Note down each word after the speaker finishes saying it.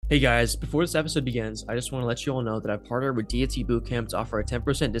Hey guys, before this episode begins, I just want to let you all know that I've partnered with DAT Bootcamp to offer a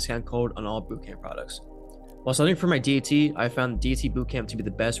 10% discount code on all Bootcamp products. While studying for my DAT, I found DAT Bootcamp to be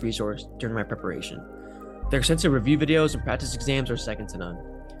the best resource during my preparation. Their extensive review videos and practice exams are second to none.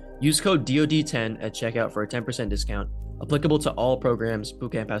 Use code DOD10 at checkout for a 10% discount, applicable to all programs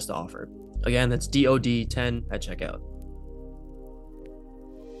Bootcamp has to offer. Again, that's DOD10 at checkout.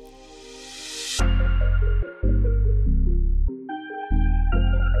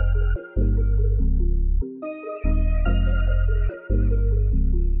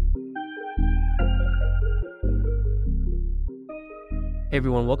 Hey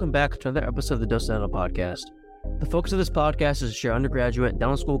everyone, welcome back to another episode of the Dose Dental Podcast. The focus of this podcast is to share undergraduate and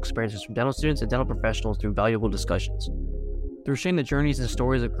dental school experiences from dental students and dental professionals through valuable discussions. Through sharing the journeys and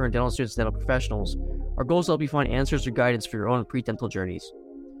stories of current dental students and dental professionals, our goal is to help you find answers or guidance for your own pre-dental journeys.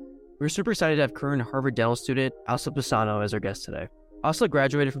 We're super excited to have current Harvard dental student Asli Pisano as our guest today. Asli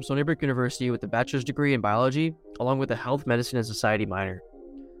graduated from Stony Brook University with a bachelor's degree in biology, along with a health, medicine, and society minor.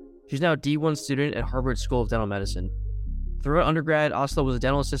 She's now a D1 student at Harvard School of Dental Medicine. Throughout undergrad, Asli was a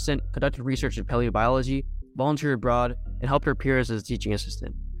dental assistant, conducted research in paleobiology, volunteered abroad, and helped her peers as a teaching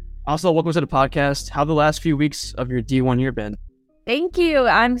assistant. Asli, welcome to the podcast. How have the last few weeks of your D1 year been? Thank you.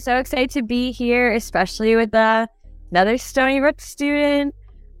 I'm so excited to be here, especially with another Stony Brook student.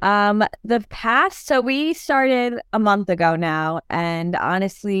 So we started a month ago now, and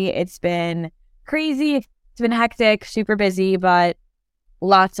honestly, it's been crazy. It's been hectic, super busy, but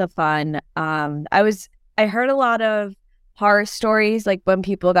lots of fun. I heard a lot of horror stories, like when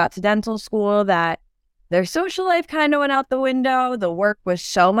people got to dental school, that their social life kind of went out the window. The work was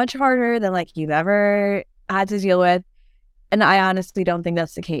so much harder than like you've ever had to deal with. And I honestly don't think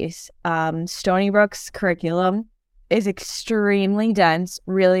that's the case. Stony Brook's curriculum is extremely dense,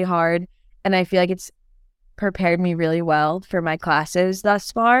 really hard. And I feel like it's prepared me really well for my classes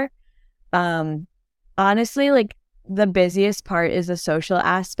thus far. Honestly, like the busiest part is the social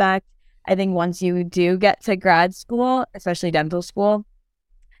aspect. I think once you do get to grad school, especially dental school,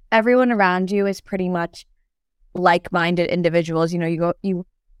 everyone around you is pretty much like-minded individuals. You know,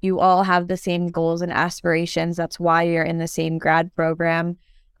 you all have the same goals and aspirations. That's why you're in the same grad program.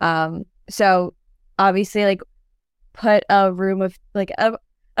 So obviously, like, put a room of like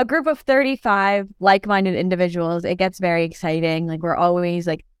a group of 35 like-minded individuals, it gets very exciting. Like, we're always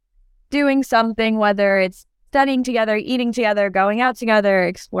like doing something, whether it's studying together, eating together, going out together,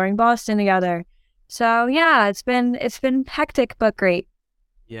 exploring Boston together. So yeah, it's been hectic but great.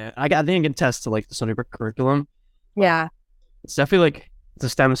 Yeah, I think I can attest to like the Stony Brook curriculum. Yeah, It's definitely like it's a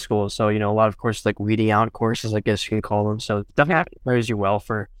STEM school, so you know a lot of courses like weeding out courses, I guess you can call them. So it definitely prepares you well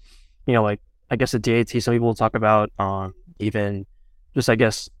for, you know, like I guess the DAT. Some people will talk about even just I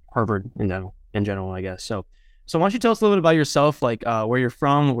guess Harvard in general, I guess. So why don't you tell us a little bit about yourself, like where you're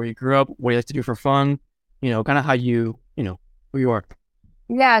from, where you grew up, what you like to do for fun, you know, kind of how you know who you are.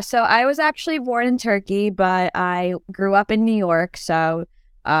 Yeah, so I was actually born in Turkey, but I grew up in New York. So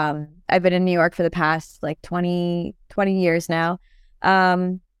I've been in New York for the past like 20 years now.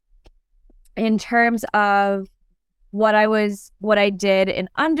 In terms of what I did in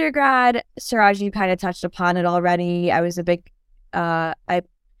undergrad, Suraj, you kind of touched upon it already. I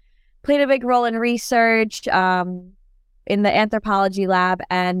played a big role in research in the anthropology lab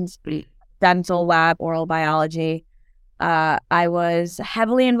and dental lab, oral biology. I was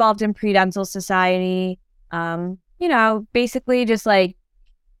heavily involved in pre-dental society. You know, basically just like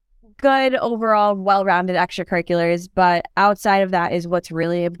good overall well-rounded extracurriculars, but outside of that is what's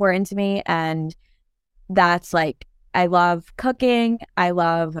really important to me. And that's like, I love cooking. I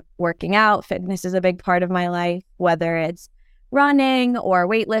love working out. Fitness is a big part of my life, whether it's running or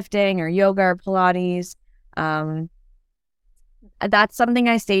weightlifting or yoga or Pilates. That's something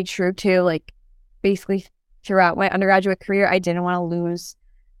I stayed true to, like basically throughout my undergraduate career. I didn't want to lose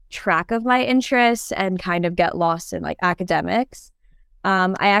track of my interests and kind of get lost in like academics.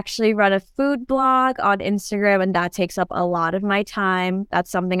 I actually run a food blog on Instagram, and that takes up a lot of my time. That's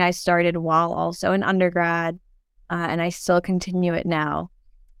something I started while also in undergrad, and I still continue it now.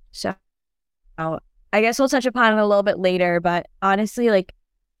 So I guess we'll touch upon it a little bit later, but honestly, like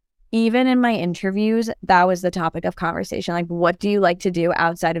even in my interviews, that was the topic of conversation. Like, what do you like to do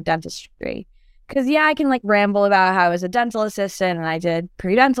outside of dentistry? Because yeah, I can like ramble about how I was a dental assistant and I did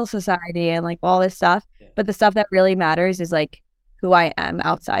pre-dental society and like all this stuff, but the stuff that really matters is like who I am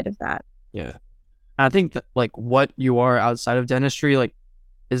outside of that. Yeah. I think that like what you are outside of dentistry, like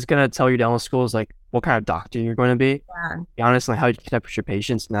is going to tell your dental schools like what kind of doctor you're going to be. Yeah. Honestly, how you connect with your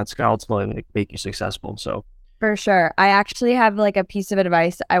patients, and that's going to ultimately like, make you successful. So For sure. I actually have like a piece of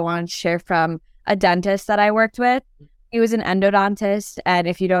advice I want to share from a dentist that I worked with. He was an endodontist. And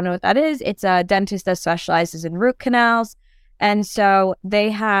if you don't know what that is, it's a dentist that specializes in root canals. And so they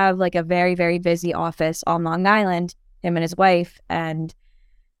have like a very, very busy office on Long Island, him and his wife. And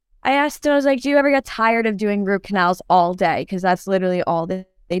I asked him, I was like, do you ever get tired of doing root canals all day? Because that's literally all that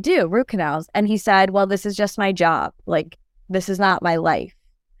they do, root canals. And he said, well, this is just my job. Like, this is not my life.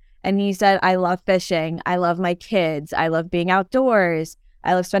 And he said, I love fishing. I love my kids. I love being outdoors.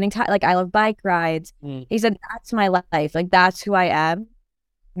 I love spending time. Like, I love bike rides. He said, that's my life. Like, that's who I am.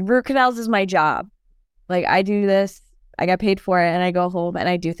 Root canals is my job. Like, I do this. I get paid for it. And I go home and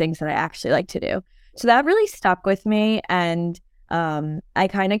I do things that I actually like to do. So that really stuck with me. And I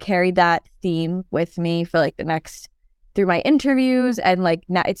kind of carried that theme with me for like the next, through my interviews. And like,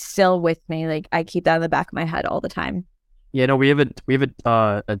 now it's still with me. Like, I keep that in the back of my head all the time. Yeah, no, we have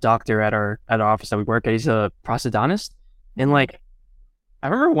a doctor at our office that we work at. He's a prosthodontist, and like I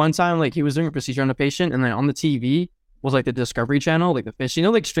remember one time like he was doing a procedure on a patient, and then on the TV was like the Discovery Channel, like the fish,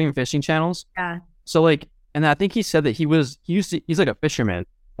 like extreme fishing channels. Yeah. So like, and I think he said that he's like a fisherman,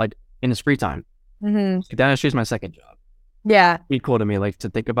 like in his free time. So dentistry is my second job. Yeah. It'd be cool to me like to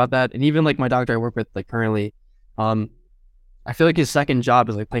think about that, and even like my doctor I work with like currently, I feel like his second job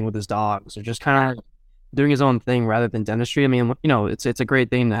is like playing with his dogs or just kind of doing his own thing rather than dentistry. I mean, it's a great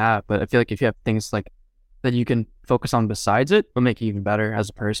thing to have, but I feel like if you have things like that you can focus on besides it, will make you even better as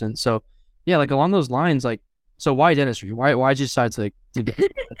a person. So yeah, like along those lines, like, so why dentistry? Why'd you decide to do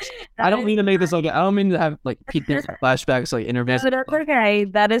I don't mean to make this like, I don't mean to have like flashbacks, like interviews. But that's okay.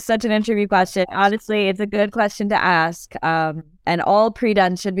 That is such an interview question. Honestly, it's a good question to ask. And all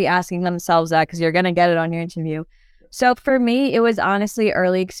pre-dents should be asking themselves that because you're going to get it on your interview. So for me, it was honestly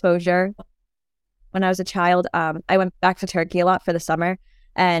early exposure. When I was a child, I went back to Turkey a lot for the summer,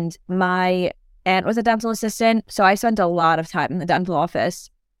 and my aunt was a dental assistant. So I spent a lot of time in the dental office,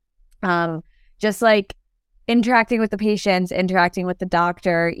 just like interacting with the patients, interacting with the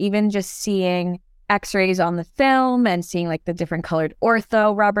doctor, even just seeing x-rays on the film and seeing like the different colored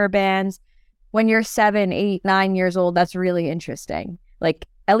ortho rubber bands. When you're 7, 8, 9 years old, that's really interesting. Like,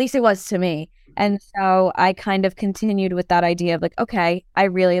 at least it was to me. And so I kind of continued with that idea of like, okay, I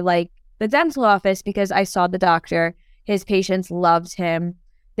really like the dental office because I saw the doctor. His patients loved him.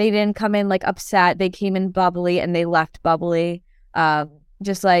 They didn't come in like upset. They came in bubbly and they left bubbly.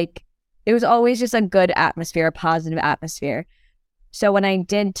 Just like, it was always just a good atmosphere, a positive atmosphere. So when I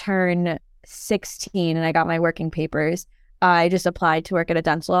did turn 16 and I got my working papers, I just applied to work at a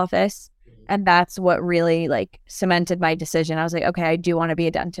dental office. And that's what really like cemented my decision. I was like, okay, I do want to be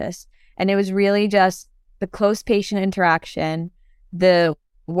a dentist. And it was really just the close patient interaction, the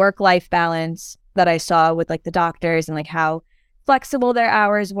work-life balance that I saw with like the doctors and like how flexible their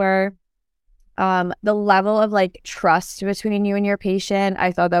hours were. The level of like trust between you and your patient,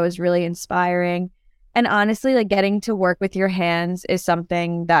 I thought that was really inspiring. And honestly, like getting to work with your hands is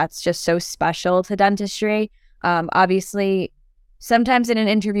something that's just so special to dentistry. Obviously, sometimes in an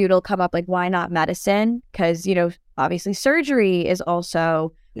interview, it'll come up like, why not medicine? Because, obviously surgery is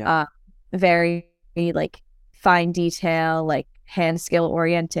also very like fine detail, like hand skill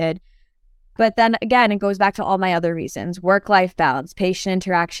oriented. But then again, it goes back to all my other reasons: work-life balance, patient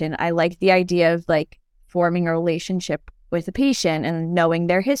interaction. I like the idea of like forming a relationship with the patient and knowing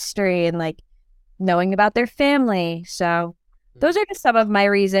their history and like knowing about their family. So those are just some of my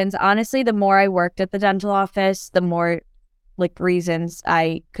reasons. Honestly, the more I worked at the dental office, the more like reasons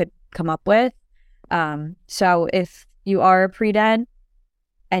I could come up with. So if you are a pre-dent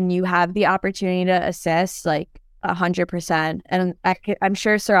and you have the opportunity to assist, like 100%. And I'm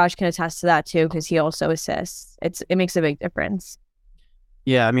sure Suraj can attest to that too, because he also assists. It makes a big difference.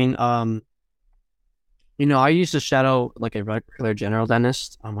 Yeah, I mean, I used to shadow like a regular general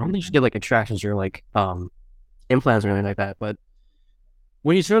dentist. I don't usually get like extractions or like implants or anything like that. But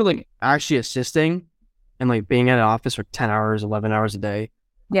when you start like actually assisting and like being at an office for 10 hours, 11 hours a day,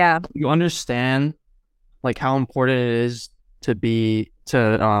 yeah, you understand like how important it is to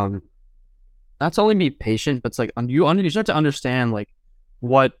not only be patient, but it's like you start to understand like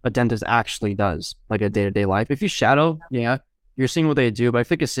what a dentist actually does, like a day-to-day life. If you shadow, you're seeing what they do, but I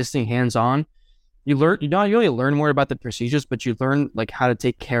think assisting hands-on, you not only learn more about the procedures, but you learn like how to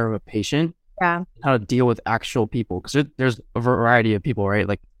take care of a patient, how to deal with actual people, because there's a variety of people, right?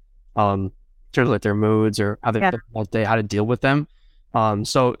 Like, sort of like their moods or how they feel all day, how to deal with them.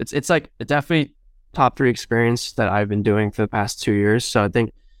 So it's like definitely top 3 experience that I've been doing for the past 2 years. So I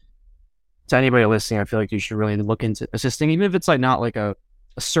think to anybody listening, I feel like you should really look into assisting, even if it's like not like a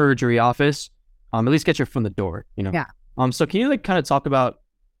surgery office. At least get your foot in the door, Yeah. So can you like kind of talk about,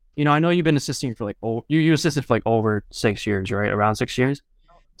 I know you've been assisting for like you assisted for like over 6 years, right? Around 6 years.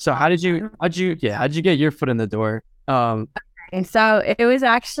 So how did you get your foot in the door? And so it was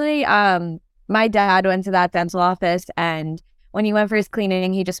actually, my dad went to that dental office, and when he went for his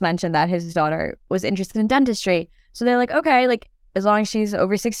cleaning, he just mentioned that his daughter was interested in dentistry. So they're like, okay, like as long as she's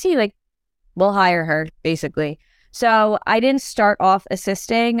over 16, like we'll hire her, basically. So I didn't start off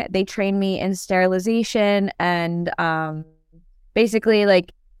assisting. They trained me in sterilization and basically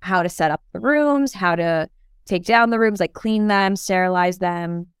like how to set up the rooms, how to take down the rooms, like clean them, sterilize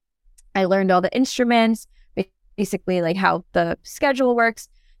them. I learned all the instruments, basically like how the schedule works.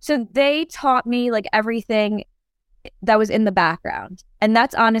 So they taught me like everything that was in the background. And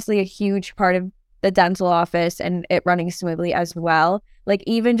that's honestly a huge part of the dental office and it running smoothly as well. Like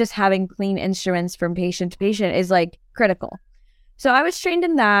even just having clean instruments from patient to patient is like critical. So I was trained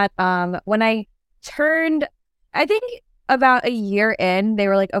in that. When I turned, I think about a year in, they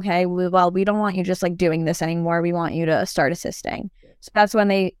were like, okay, well, we don't want you just like doing this anymore. We want you to start assisting. So that's when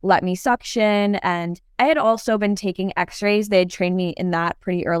they let me suction. And I had also been taking x-rays. They had trained me in that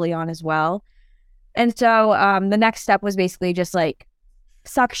pretty early on as well. And so the next step was basically just like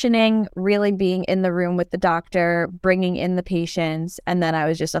suctioning, really being in the room with the doctor, bringing in the patients. And then I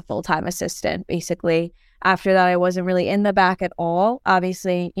was just a full-time assistant, basically. After that, I wasn't really in the back at all.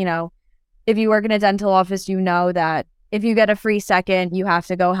 Obviously, you know, if you work in a dental office, you know that if you get a free second, you have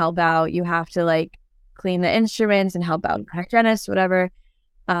to go help out. You have to like clean the instruments and help out the hygienist, whatever.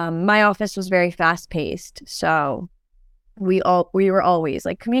 My office was very fast-paced. So we were always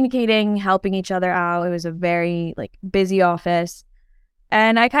like communicating, helping each other out. It was a very like busy office.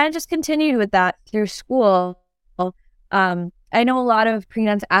 And I kind of just continued with that through school. I know a lot of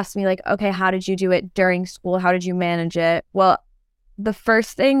pre-dents ask me like, okay, how did you do it during school? How did you manage it? Well, the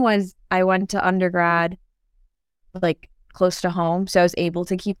first thing was I went to undergrad like close to home. So I was able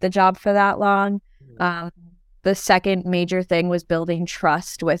to keep the job for that long. The second major thing was building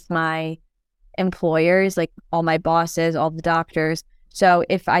trust with my employers, like all my bosses, all the doctors. So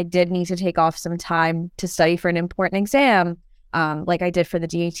if I did need to take off some time to study for an important exam, like I did for the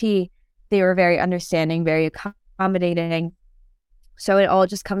DAT, they were very understanding, very accommodating. So it all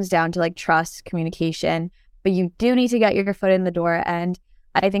just comes down to like trust, communication, but you do need to get your foot in the door. And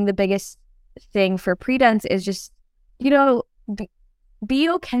I think the biggest thing for pre-dents is just, you know, be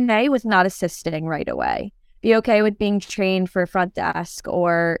okay with not assisting right away. Be okay with being trained for front desk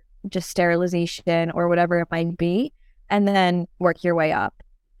or just sterilization or whatever it might be, and then work your way up.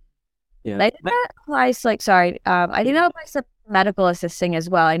 Yeah. And I think that applies I think that applies to medical assisting as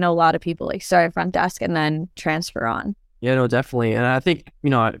well. I know a lot of people like start at front desk and then transfer on. Yeah, no, definitely. And I think,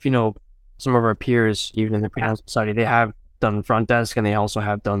 you know, if you know some of our peers, even in the pre-dental society, they have done front desk and they also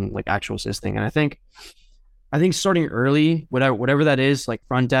have done like actual assisting. And I think starting early, whatever that is, like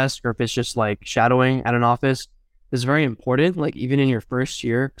front desk, or if it's just like shadowing at an office, is very important. Like even in your first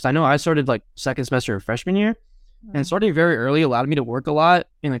year, because I know I started like second semester of freshman year, and starting very early allowed me to work a lot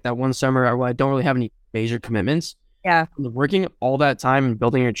in like that one summer where I don't really have any major commitments. Yeah, working all that time and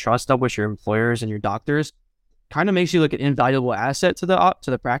building your trust up with your employers and your doctors kind of makes you like an invaluable asset to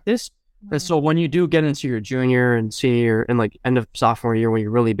the practice. And so when you do get into your junior and senior and like end of sophomore year when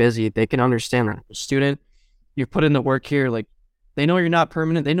you're really busy, they can understand that as a student, you put in the work here. Like they know you're not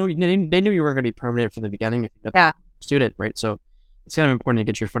permanent. They knew you weren't going to be permanent from the beginning if you're a student, right? So it's kind of important to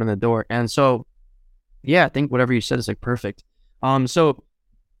get your foot in the door. And so, yeah, I think whatever you said is like perfect. So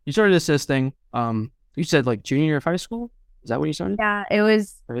you started assisting. You said like junior year of high school. Is that when you started? Yeah, it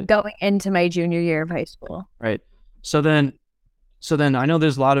was going into my junior year of high school. Right. So then I know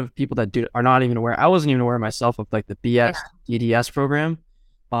there's a lot of people that are not even aware. I wasn't even aware myself of like the BS DDS program.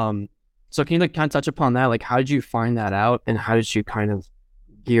 So can you like kind of touch upon that? Like, how did you find that out, and how did you kind of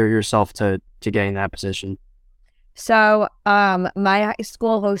gear yourself to getting that position? So, my high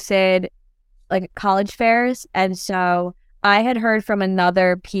school hosted like college fairs, and so I had heard from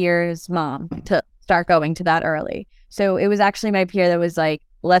another peer's mom to start going to that early. So it was actually my peer that was like,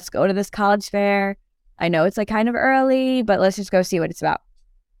 let's go to this college fair. I know it's like kind of early, but let's just go see what it's about.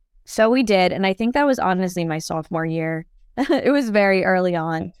 So we did. And I think that was honestly my sophomore year. It was very early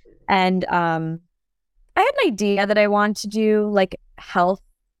on. And I had an idea that I wanted to do like health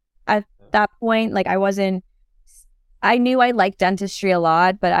at that point. Like I knew I liked dentistry a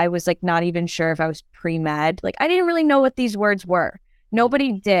lot, but I was like not even sure if I was pre-med. Like I didn't really know what these words were.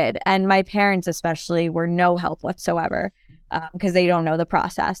 Nobody did. And my parents especially were no help whatsoever because they don't know the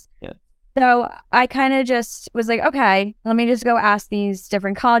process. Yeah. So I kind of just was like, okay, let me just go ask these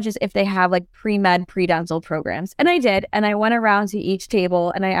different colleges if they have like pre-med, pre-dental programs. And I did. And I went around to each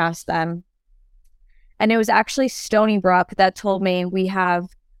table and I asked them. And it was actually Stony Brook that told me we have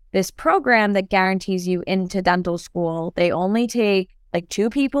this program that guarantees you into dental school. They only take like 2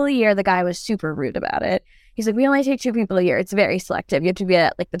 people a year. The guy was super rude about it. He's like, we only take 2 people a year. It's very selective. You have to be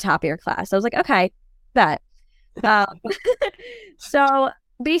at like the top of your class. I was like, okay, that. So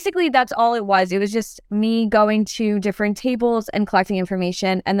basically that's all it was. It was just me going to different tables and collecting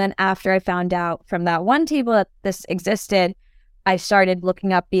information. And then after I found out from that one table that this existed, I started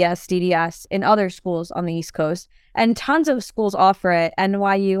looking up BS-DDS in other schools on the East Coast, and tons of schools offer it.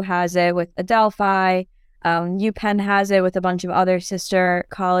 NYU has it with Adelphi. UPenn has it with a bunch of other sister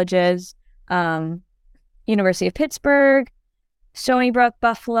colleges. University of Pittsburgh, Stony Brook,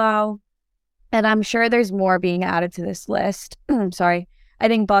 Buffalo. And I'm sure there's more being added to this list. Sorry. I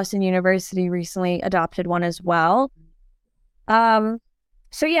think Boston University recently adopted one as well.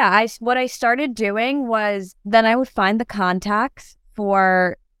 So yeah, what I started doing was then I would find the contacts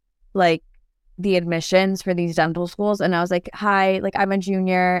for like the admissions for these dental schools. And I was like, hi, like I'm a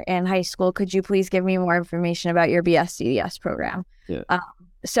junior in high school. Could you please give me more information about your BS-DDS program? Yeah.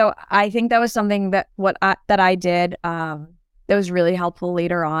 So I think that was something that I did that was really helpful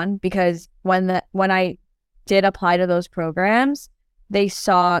later on, because when I did apply to those programs, they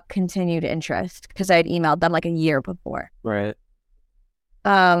saw continued interest because I had emailed them like a year before. Right.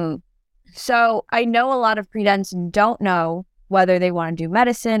 So I know a lot of pre-dents don't know whether they want to do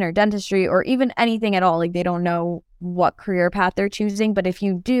medicine or dentistry or even anything at all. Like they don't know what career path they're choosing. But if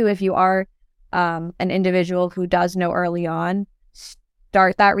you are an individual who does know early on,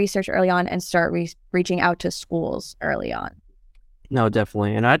 start that research early on and start reaching out to schools early on. No,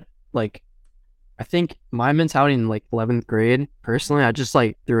 definitely. And I think my mentality in like 11th grade, personally, I just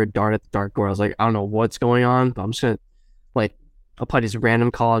like threw a dart at the dartboard. I was like, I don't know what's going on, but I'm just going to like apply to these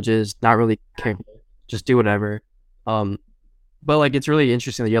random colleges, not really care, just do whatever. But like, it's really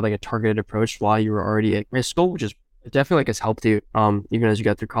interesting that you had like a targeted approach while you were already at high school, which is definitely like has helped you, even as you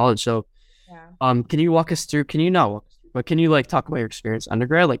got through college. So, can you walk us through, can you like talk about your experience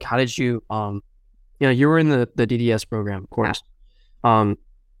undergrad? Like, how did you, you were in the DDS program, of course. Yeah.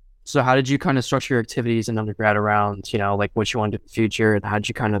 So how did you kind of structure your activities in undergrad around, like what you wanted to do in the future, and how did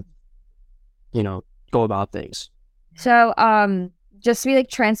you kind of, go about things? So, just to be like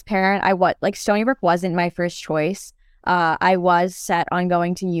transparent, Stony Brook wasn't my first choice. I was set on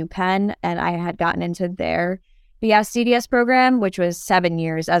going to UPenn, and I had gotten into their BS-DDS program, which was 7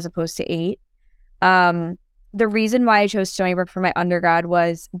 years as opposed to 8. The reason why I chose Stony Brook for my undergrad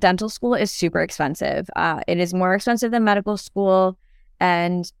was dental school is super expensive. It is more expensive than medical school,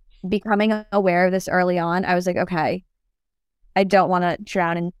 and becoming aware of this early on, I was like, okay, I don't want to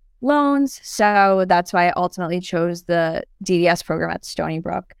drown in loans. So that's why I ultimately chose the DDS program at Stony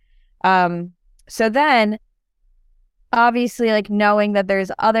Brook. So then, obviously, like knowing that there's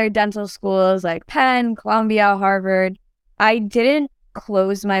other dental schools like Penn, Columbia, Harvard, I didn't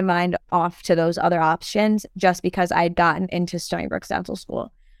close my mind off to those other options just because I had gotten into Stony Brook's dental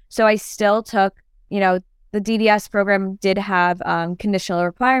school. So I still took, the DDS program did have conditional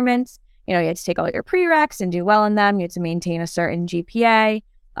requirements. You had to take all your prereqs and do well in them. You had to maintain a certain GPA.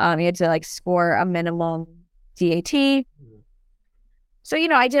 You had to like score a minimum DAT. So,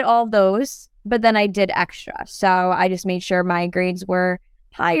 I did all those, but then I did extra. So I just made sure my grades were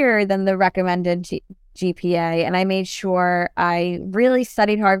higher than the recommended GPA. And I made sure I really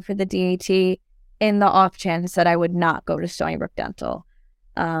studied hard for the DAT in the off chance that I would not go to Stony Brook Dental.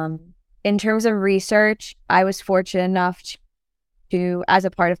 In terms of research, I was fortunate enough to, as a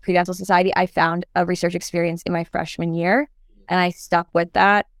part of Pre-Dental Society, I found a research experience in my freshman year, and I stuck with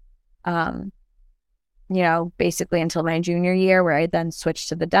that, basically until my junior year, where I then switched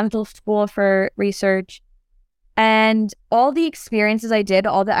to the dental school for research. And all the experiences I did,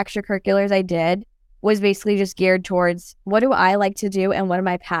 all the extracurriculars I did, was basically just geared towards what do I like to do and what am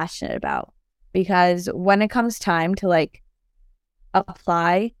I passionate about? Because when it comes time to like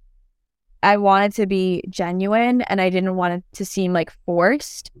apply, I wanted to be genuine, and I didn't want it to seem like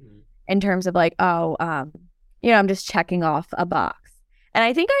forced in terms of like, I'm just checking off a box. And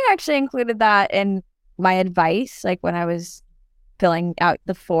I think I actually included that in my advice, like when I was filling out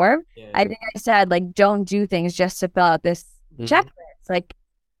the form. Yeah. I think I said, like, don't do things just to fill out this checklist. Like,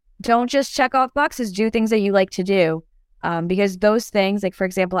 don't just check off boxes, do things that you like to do. Because those things, like, for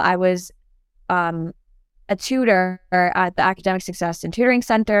example, I was a tutor at the Academic Success and Tutoring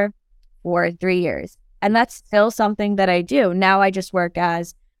Center for 3 years. And that's still something that I do. Now I just work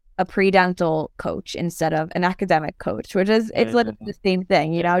as a pre-dental coach instead of an academic coach, which is, it's literally the same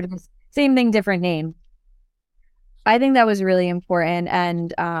thing, just same thing, different name. I think that was really important.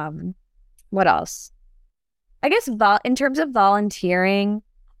 And what else? I guess in terms of volunteering,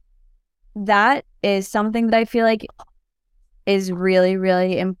 that is something that I feel like is really,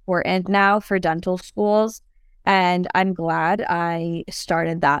 really important now for dental schools. And I'm glad I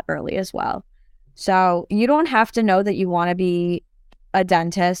started that early as well. So you don't have to know that you want to be a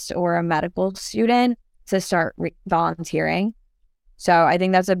dentist or a medical student to start volunteering. So I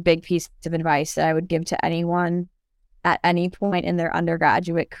think that's a big piece of advice that I would give to anyone at any point in their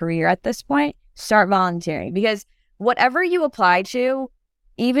undergraduate career at this point. Start volunteering, because whatever you apply to,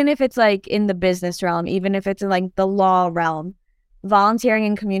 even if it's like in the business realm, even if it's in like the law realm, volunteering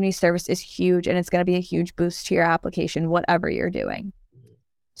in community service is huge, and it's going to be a huge boost to your application, whatever you're doing.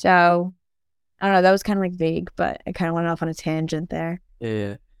 So I don't know, that was kind of like vague, but I kind of went off on a tangent there.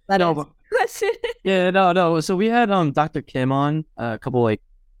 Yeah. No. So we had Dr. Kim on a couple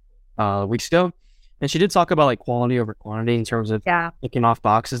weeks ago, and she did talk about like quality over quantity in terms of picking off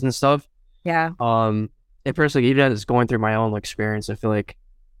boxes and stuff. Yeah. And personally, even as going through my own experience, I feel like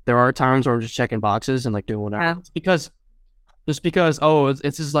there are times where I'm just checking boxes and like doing whatever. Yeah. Because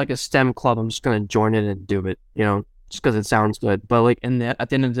it's just like a STEM club, I'm just gonna join it and do it, just because it sounds good. But like at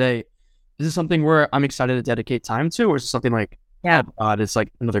the end of the day, is this something where I'm excited to dedicate time to, or is it something like, oh God, it's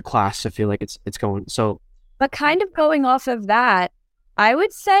like another class? I feel like it's going so. But kind of going off of that, I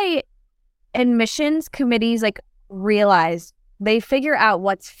would say admissions committees realize, they figure out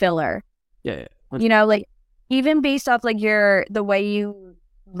what's filler. Yeah. Like even based off like the way you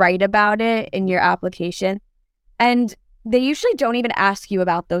write about it in your application, and they usually don't even ask you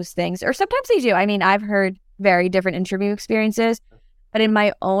about those things, or sometimes they do. I mean, I've heard very different interview experiences, but in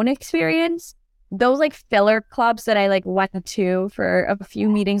my own experience, those filler clubs that I went to for a few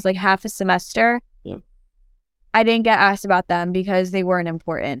meetings, half a semester, I didn't get asked about them because they weren't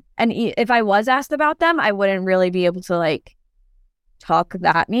important. And if I was asked about them, I wouldn't really be able to talk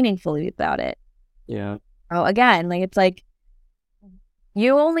that meaningfully about it. Yeah. Oh, again, it's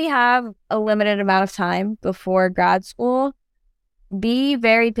you only have a limited amount of time before grad school. Be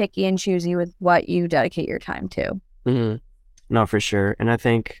very picky and choosy with what you dedicate your time to. Mm-hmm. No, for sure. And I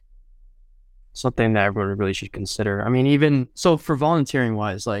think something that everyone really should consider. I mean, even so for volunteering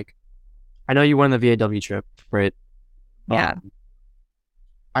wise, I know you went on the VAW trip, right? Yeah.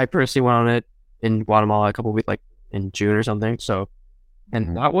 I personally went on it in Guatemala a couple of weeks, in June or something. So,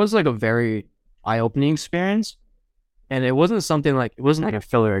 and that was a very eye-opening experience. And it wasn't something it wasn't a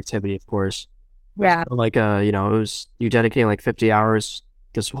filler activity, of course. Yeah. It was you dedicating 50 hours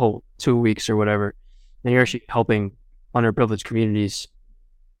this whole 2 weeks or whatever. And you're actually helping underprivileged communities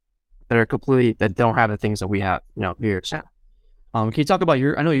that don't have the things that we have, here. So, can you talk about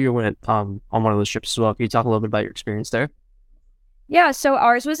I know you went on one of those trips as well. Can you talk a little bit about your experience there? Yeah, so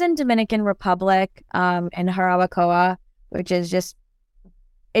ours was in Dominican Republic, in Jarabacoa, which is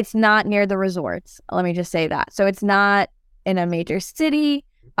it's not near the resorts. Let me just say that. So it's not in a major city.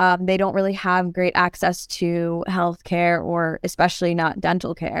 They don't really have great access to healthcare, or especially not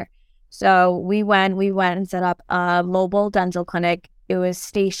dental care. So we went and set up a mobile dental clinic. It was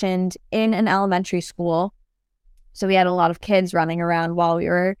stationed in an elementary school. So we had a lot of kids running around while we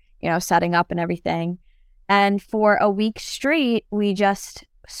were, setting up and everything. And for a week straight, we just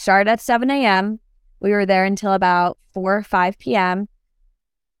started at 7 a.m. We were there until about 4 or 5 p.m.,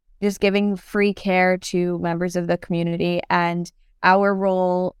 just giving free care to members of the community. And our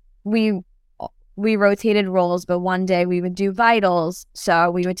role, we rotated roles, but one day we would do vitals.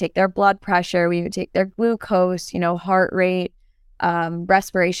 So we would take their blood pressure, we would take their glucose, heart rate,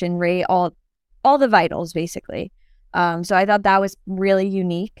 respiration rate, all the vitals basically. So I thought that was really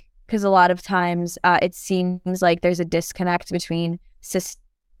unique, because a lot of times it seems like there's a disconnect between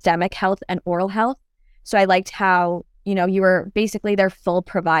systemic health and oral health. So I liked how, you were basically their full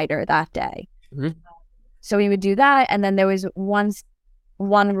provider that day. Mm-hmm. So we would do that. And then there was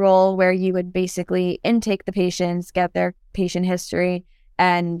one role where you would basically intake the patients, get their patient history.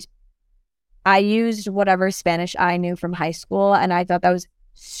 And I used whatever Spanish I knew from high school. And I thought that was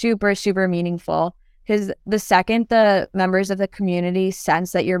super, super meaningful, because the second the members of the community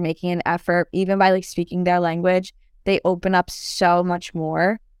sense that you're making an effort, even by speaking their language, they open up so much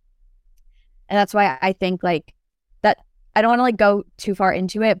more. And that's why I think that I don't want to go too far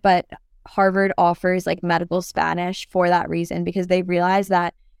into it, but Harvard offers medical Spanish for that reason, because they realize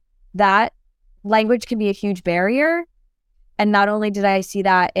that language can be a huge barrier. And not only did I see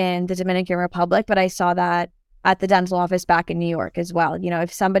that in the Dominican Republic, but I saw that at the dental office back in New York as well.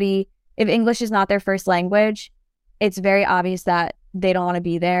 If English is not their first language, it's very obvious that they don't want to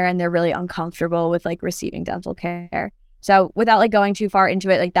be there, and they're really uncomfortable with receiving dental care. So without going too far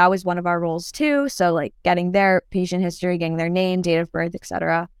into it, that was one of our roles too. So getting their patient history, getting their name, date of birth,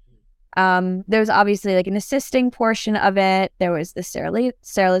 etc. There was obviously an assisting portion of it. There was the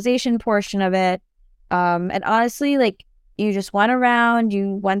sterilization portion of it. And honestly, you just went around,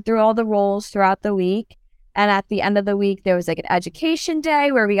 you went through all the roles throughout the week, And at the end of the week, there was like an education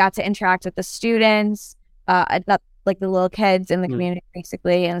day where we got to interact with the students, not like the little kids in the community,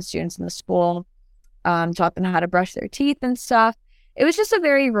 basically, and the students in the school, taught them how to brush their teeth and stuff. It was just a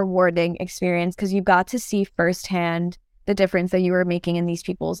very rewarding experience because you got to see firsthand the difference that you were making in these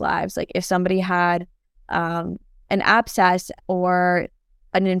people's lives. Like if somebody had an abscess or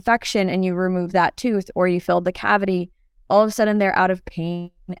an infection and you remove that tooth or you filled the cavity, all of a sudden they're out of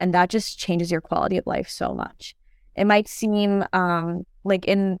pain, and that just changes your quality of life so much. It might seem like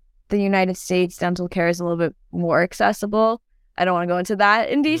in the United States, dental care is a little bit more accessible. I don't want to go into that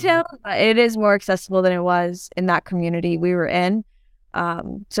in detail, but it is more accessible than it was in that community we were in.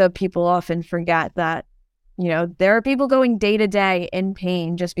 So people often forget that, you know, there are people going day to day in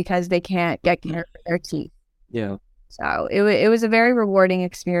pain just because they can't get care for their teeth. Yeah. So it was a very rewarding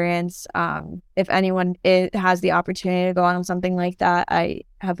experience. If anyone has the opportunity to go on something like that, I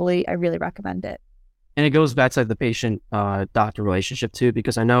really recommend it. And it goes back to like the patient doctor relationship too,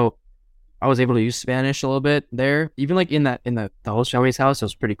 because I know I was able to use Spanish a little bit there, even like in the host family's house. It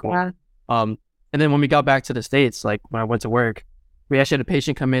was pretty cool. Yeah. And then when we got back to the States, like when I went to work, we actually had a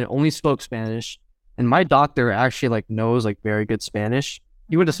patient come in, only spoke Spanish, and my doctor actually like knows like very good Spanish.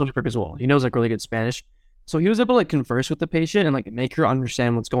 He went to social work as well. He knows like really good Spanish. So he was able to like converse with the patient and like make her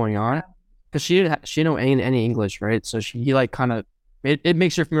understand what's going on, because she didn't know any English, right? So he like kind of it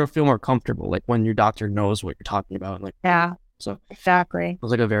makes her feel more comfortable, like when your doctor knows what you're talking about. Like so exactly. It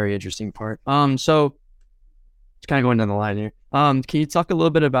was like a very interesting part. So just kind of going down the line here. Can you talk a little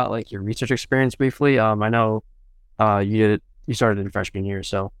bit about like your research experience briefly? I know you started in freshman year,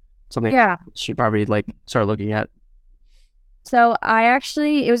 so something you should probably like start looking at. So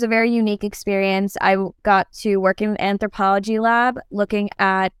it was a very unique experience. I got to work in an anthropology lab looking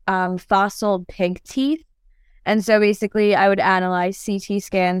at fossil pig teeth. And so basically I would analyze CT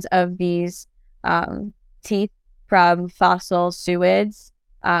scans of these teeth from fossil suids,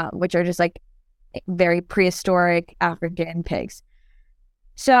 which are just like very prehistoric African pigs.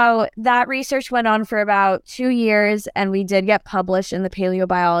 So that research went on for about 2 years, and we did get published in the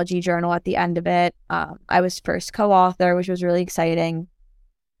Paleobiology Journal at the end of it. I was first co-author, which was really exciting.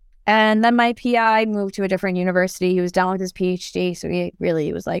 And then my PI moved to a different university. He was done with his PhD, so he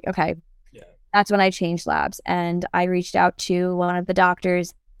really was like, okay, that's when I changed labs. And I reached out to one of the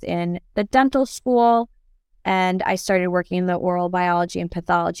doctors in the dental school, and I started working in the oral biology and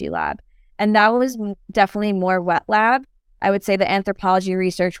pathology lab. And that was definitely more wet lab. I would say the anthropology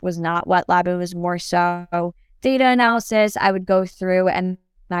research was not wet lab. It was more so data analysis. I would go through and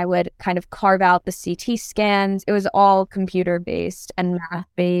I would kind of carve out the CT scans. It was all computer-based and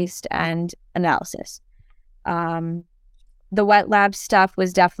math-based and analysis. The wet lab stuff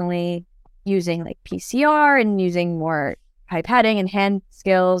was definitely using like PCR and using more pipetting and hand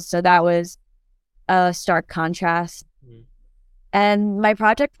skills. So that was a stark contrast. And my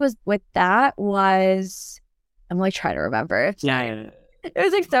project was I'm like trying to remember. It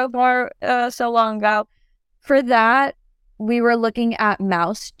was like so long ago. For that, we were looking at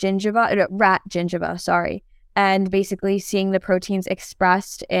rat gingiva, and basically seeing the proteins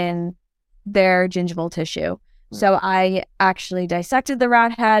expressed in their gingival tissue. So I actually dissected the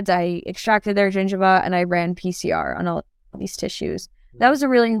rat heads, I extracted their gingiva, and I ran PCR on all these tissues. That was a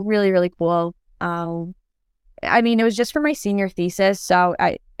really, really, really cool. I mean, it was just for my senior thesis, so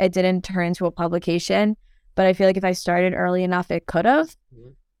it didn't turn into a publication. But I feel like if I started early enough, it could have.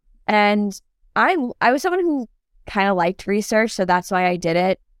 And I was someone who kind of liked research, so that's why I did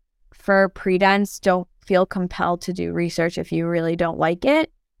it. For pre-dents, don't feel compelled to do research if you really don't like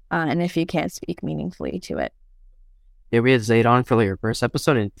it, and if you can't speak meaningfully to it. Yeah, we had Zaid on for like your first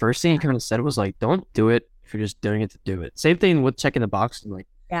episode, and first thing he kind of said was like, don't do it if you're just doing it to do it. Same thing with checking the box. And like,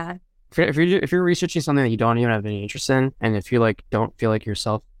 if you're researching something that you don't even have any interest in, and if you like don't feel like you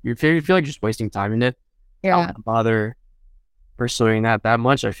feel like you're just wasting time in it, don't bother pursuing that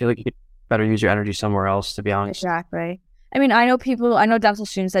much. I feel like you could better use your energy somewhere else, to be honest. Exactly. I mean, I know dental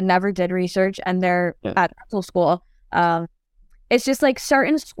students that never did research and they're at dental school. It's just like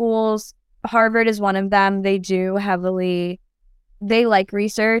certain schools, Harvard is one of them. They like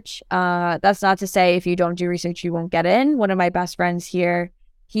research. That's not to say if you don't do research, you won't get in. One of my best friends here,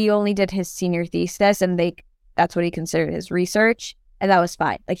 he only did his senior thesis and that's what he considered his research. And that was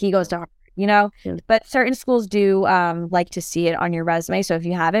fine. Like he goes to Harvard. But certain schools do like to see it on your resume. So if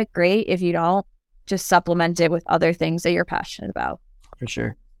you have it, great. If you don't, just supplement it with other things that you're passionate about. For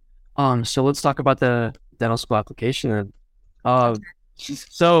sure. So let's talk about the dental school application.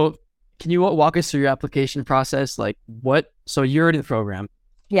 So can you walk us through your application process? Like so you're in the program.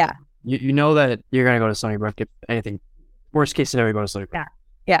 Yeah. You know that you're going to go to Stony Brook, if anything, worst case scenario, go to Stony Brook.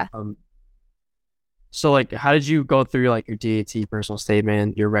 Yeah. So like, how did you go through like your DAT personal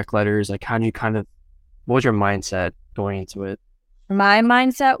statement, your rec letters? Like, how do you what was your mindset going into it? My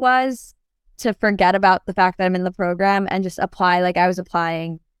mindset was to forget about the fact that I'm in the program and just apply like I was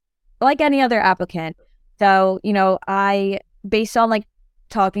applying like any other applicant. So, I, based on like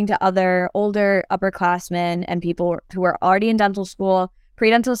talking to other older upperclassmen and people who were already in dental school,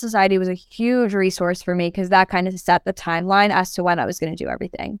 Pre-Dental Society was a huge resource for me because that kind of set the timeline as to when I was going to do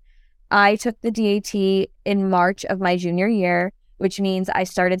everything. I took the DAT in March of my junior year, which means I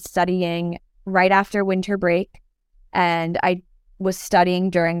started studying right after winter break, and I was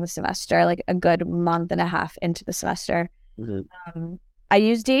studying during the semester, like a good month and a half into the semester. I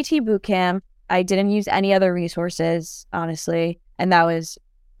used DAT Bootcamp. I didn't use any other resources, honestly, and that was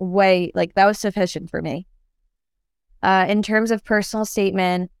that was sufficient for me. In terms of personal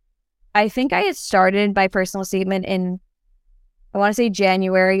statement, I think I had started my personal statement in, I want to say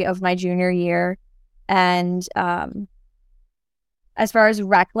January of my junior year. And as far as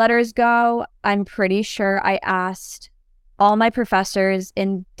rec letters go, I'm pretty sure I asked all my professors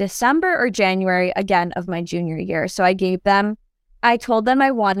in December or January, again, of my junior year. So I told them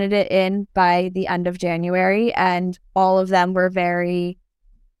I wanted it in by the end of January, and all of them were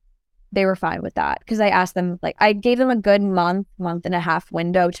they were fine with that because I asked them, like, I gave them a good month and a half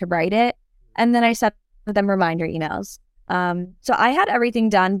window to write it. And then I sent them reminder emails. So I had everything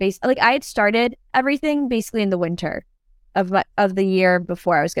done I had started everything basically in the winter of the year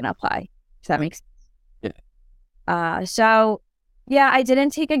before I was going to apply. Does that make sense? Yeah. So yeah, I didn't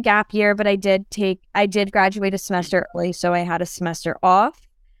take a gap year, but I did graduate a semester early. So I had a semester off.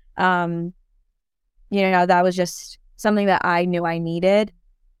 That was just something that I knew I needed.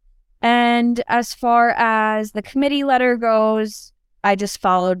 And as far as the committee letter goes, I just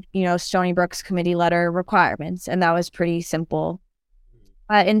followed, Stony Brook's committee letter requirements, and that was pretty simple.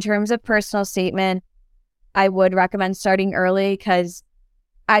 In terms of personal statement, I would recommend starting early because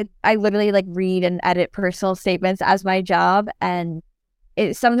I literally read and edit personal statements as my job, and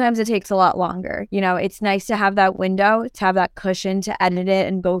sometimes it takes a lot longer. It's nice to have that window, to have that cushion to edit it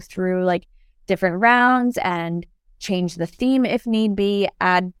and go through different rounds and change the theme if need be,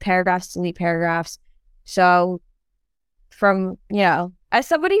 add paragraphs, delete paragraphs. So as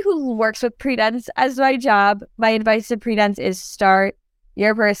somebody who works with pre-dents as my job, my advice to pre-dents is start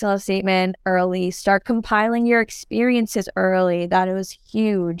your personal statement early, start compiling your experiences early. That was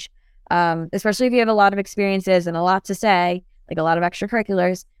huge. Especially if you have a lot of experiences and a lot to say, like a lot of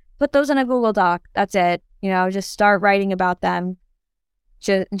extracurriculars, put those in a Google Doc. That's it. Just start writing about them.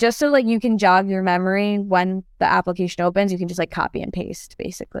 Just so you can jog your memory when the application opens, you can just copy and paste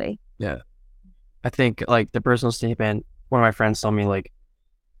basically. Yeah. I think the personal statement, one of my friends told me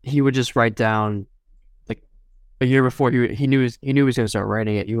he would just write down a year before he knew he was going to start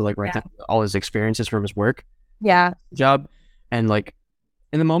writing it. He would write down all his experiences from his work. Yeah. Job. And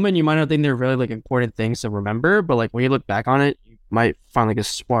in the moment you might not think they're really important things to remember, but when you look back on it, you might find a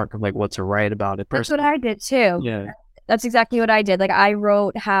spark of what to write about it personally. That's what I did too. Yeah. That's exactly what I did. I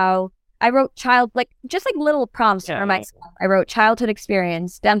wrote child, just little prompts for myself. I wrote childhood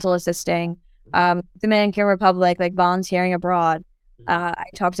experience, dental assisting, Dominican Republic, volunteering abroad. I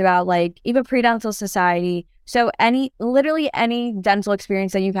talked about even Pre-Dental Society. So literally any dental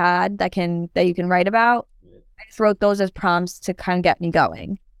experience that you've had that you can write about, I just wrote those as prompts to kind of get me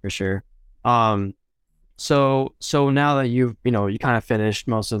going. For sure. So now that you kind of finished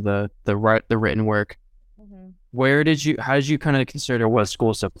most of the written work, how did you kind of consider what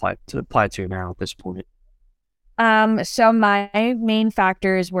schools to apply to now at this point? So my main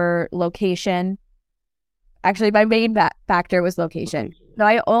factors were location. Actually, my main factor was location. So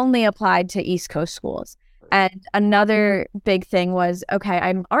I only applied to East Coast schools. And another big thing was, okay,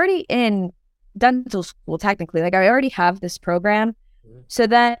 I'm already in dental school, technically. I already have this program. So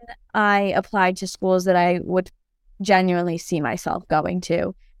then I applied to schools that I would genuinely see myself going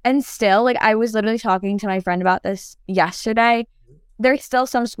to. And still, I was literally talking to my friend about this yesterday. There's still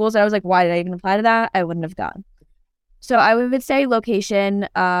some schools that I was why did I even apply to that? I wouldn't have gone. So I would say location,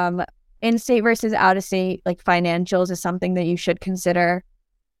 in-state versus out-of-state, financials is something that you should consider.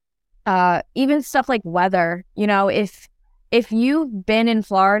 Even stuff like weather, if you've been in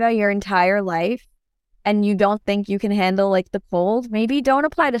Florida your entire life and you don't think you can handle the cold, maybe don't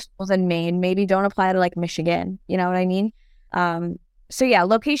apply to schools in Maine. Maybe don't apply to Michigan. You know what I mean? So yeah,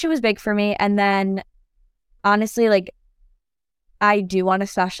 location was big for me. And then honestly, I do want to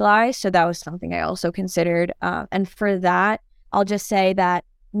specialize. So that was something I also considered. And for that, I'll just say that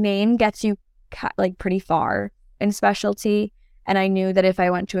Maine gets you pretty far in specialty. And I knew that if I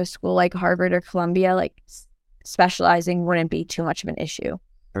went to a school like Harvard or Columbia, specializing wouldn't be too much of an issue.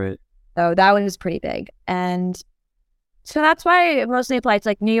 Right. So that one was pretty big. And so that's why I mostly applied to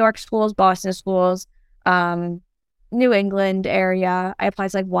like New York schools, Boston schools, New England area. I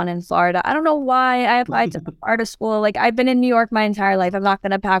applied to like one in Florida. I don't know why I applied to Florida school. Like I've been in New York my entire life. I'm not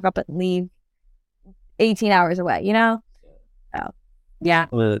going to pack up and leave 18 hours away, you know? So, yeah.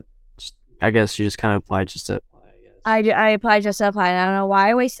 Well, I guess you just kind of applied just to apply, I guess. I applied just to apply. And I don't know why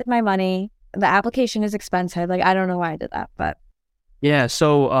I wasted my money. The application is expensive. Like, I don't know why I did that, but. Yeah.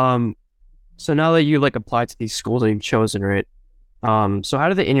 So now that you like applied to these schools that you've chosen, right? So how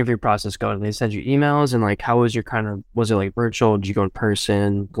did the interview process go? Did they send you emails, and like, how was your was it like virtual? Did you go in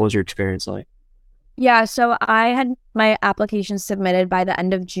person? What was your experience like? Yeah, so I had my application submitted by the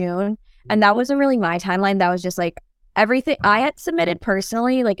end of June, and that wasn't really my timeline. That was just like everything I had submitted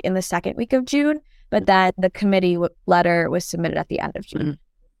personally, like in the second week of June, but then the committee letter was submitted at the end of June.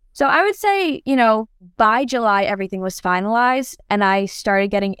 So I would say, by July, everything was finalized, and I started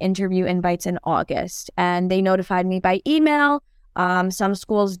getting interview invites in August, and they notified me by email. Some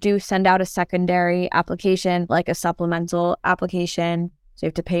schools do send out a secondary application, like a supplemental application. So you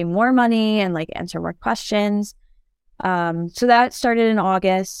have to pay more money and like answer more questions. So that started in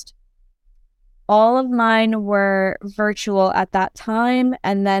August. All of mine were virtual at that time.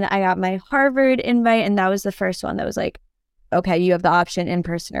 And then I got my Harvard invite, and that was the first one that was like, okay, you have the option in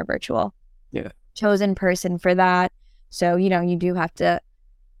person or virtual. Yeah. Chose in person for that. So, you do have to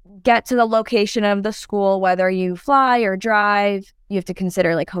get to the location of the school, whether you fly or drive. You have to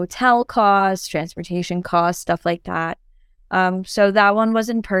consider like hotel costs, transportation costs, stuff like that. So that one was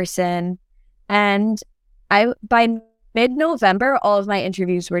in person. And by mid-November, all of my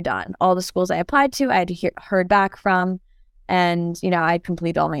interviews were done. All the schools I applied to, I had heard back from, and, I'd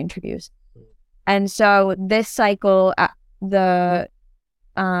completed all my interviews. And so this cycle, the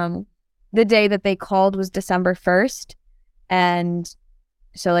day that they called was December 1st. And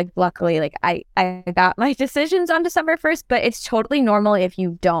so like, luckily, like I got my decisions on December 1st, but it's totally normal if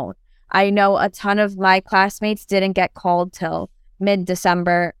you don't. I know a ton of my classmates didn't get called till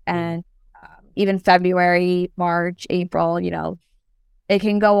mid-December, and even February, March, April, it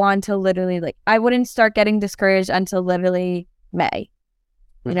can go on to literally like, I wouldn't start getting discouraged until literally May.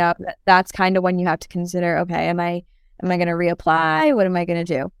 That's kind of when you have to consider, okay, am I going to reapply? What am I going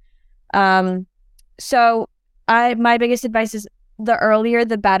to do? So my biggest advice is the earlier,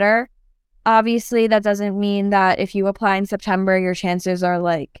 the better. Obviously, that doesn't mean that if you apply in September, your chances are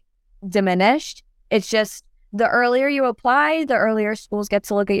like diminished. It's just the earlier you apply, the earlier schools get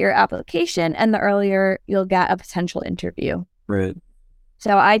to look at your application, and the earlier you'll get a potential interview. Right.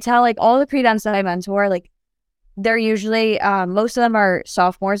 So I tell like all the pre-dents that I mentor, like they're usually, most of them are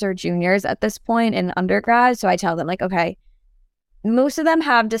sophomores or juniors at this point in undergrad. So I tell them like, okay, most of them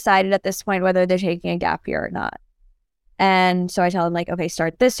have decided at this point whether they're taking a gap year or not. And so I tell them like, okay,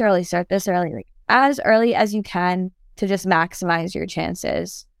 start this early, like as early as you can to just maximize your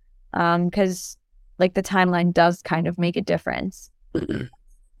chances. Because like the timeline does kind of make a difference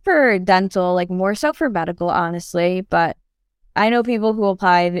for dental, like more so for medical, honestly. But I know people who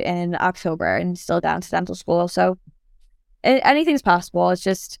applied in October and still down to dental school. So anything's possible. It's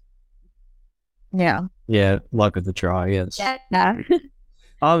just, yeah. Yeah. Luck of the draw, yes. Yeah.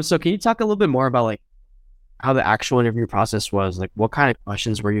 So can you talk a little bit more about like how the actual interview process was? Like, what kind of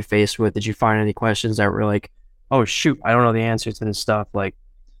questions were you faced with? Did you find any questions that were like, oh shoot, I don't know the answer to this stuff? Like,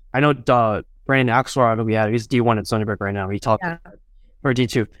 I know Brandon Axelrod, he's D1 at Stony Brook right now. He talked, or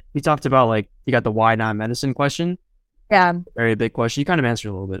D2. He talked about like, you got the why not medicine question. Yeah. Very big question. You kind of answered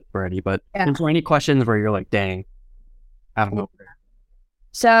a little bit already, but is there any questions where you're like, dang, I don't know?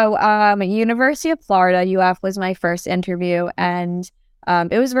 So, University of Florida, UF was my first interview, and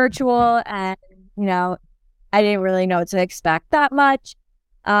it was virtual, and I didn't really know what to expect that much.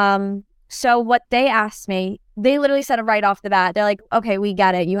 So what they asked me, they literally said it right off the bat. They're like, okay, we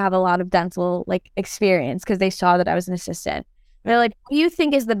get it. You have a lot of dental like experience, because they saw that I was an assistant. They're like, what do you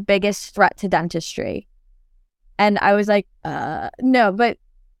think is the biggest threat to dentistry? And I was like, no, but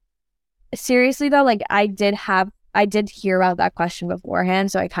seriously though, like I did hear about that question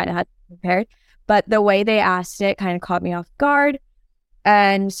beforehand, so I kind of had prepared, but the way they asked it kind of caught me off guard.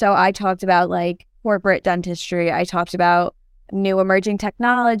 And so I talked about like corporate dentistry. I talked about new emerging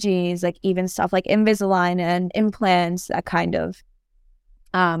technologies, like even stuff like Invisalign and implants, that kind of,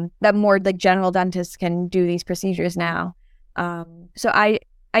 that more like general dentists can do these procedures now. So I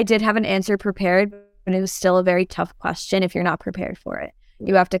did have an answer prepared, but it was still a very tough question if you're not prepared for it.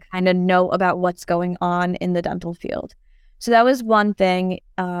 You have to kind of know about what's going on in the dental field. So that was one thing.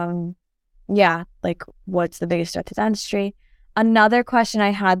 Like what's the biggest threat to dentistry? Another question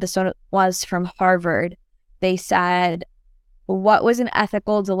I had, this one was from Harvard. They said, what was an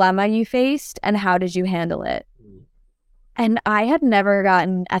ethical dilemma you faced and how did you handle it? And I had never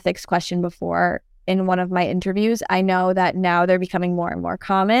gotten an ethics question before in one of my interviews. I know that now they're becoming more and more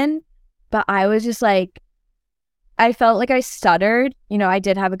common, but I was just like, I felt like I stuttered. You know, I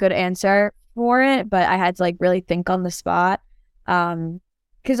did have a good answer for it, but I had to like really think on the spot.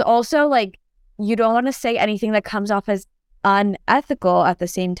 Because also like, you don't want to say anything that comes off as unethical at the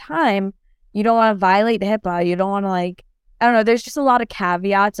same time. You don't want to violate HIPAA. You don't want to like, I don't know, there's just a lot of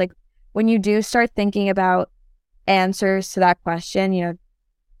caveats. Like when you do start thinking about answers to that question, you know,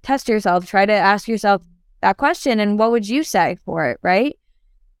 test yourself, try to ask yourself that question and what would you say for it, right?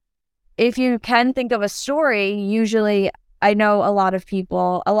 If you can think of a story, usually I know a lot of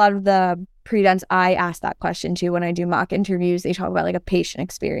people, a lot of the pre-dents I ask that question to when I do mock interviews, they talk about like a patient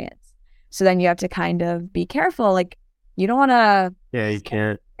experience. So then you have to kind of be careful. Like you don't want to. Yeah, you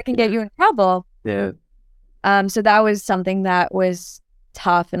can't. It can get you in trouble. Yeah. So that was something that was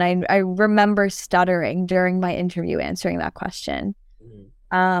tough. And I remember stuttering during my interview answering that question.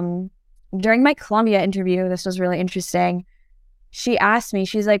 During my Columbia interview, this was really interesting. She asked me,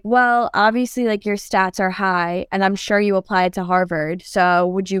 she's like, well, obviously like your stats are high and I'm sure you applied to Harvard. So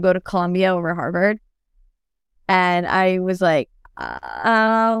would you go to Columbia over Harvard? And I was like,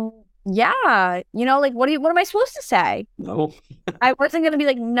 yeah, you know, like, what am I supposed to say? No. I wasn't going to be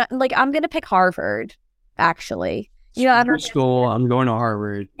like, no, like, I'm going to pick Harvard, actually. You know, I'm school. I'm going to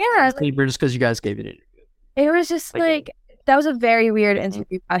Harvard. Yeah. Like, just because you guys gave it. It was just like, that was a very weird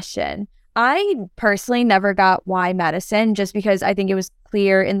interview question. I personally never got why medicine, just because I think it was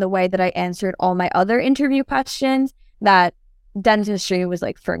clear in the way that I answered all my other interview questions that dentistry was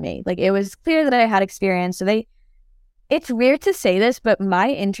like for me. Like it was clear that I had experience. So it's weird to say this, but my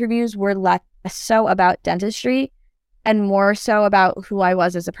interviews were less so about dentistry and more so about who I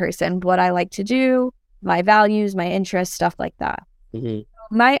was as a person, what I like to do, my values, my interests, stuff like that.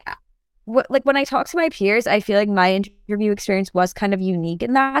 Like when I talk to my peers, I feel like my interview experience was kind of unique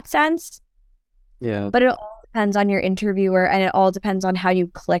in that sense. Yeah. But it all depends on your interviewer and it all depends on how you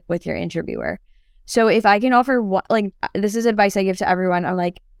click with your interviewer. So if I can offer this is advice I give to everyone. I'm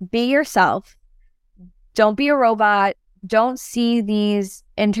like, be yourself. Don't be a robot. Don't see these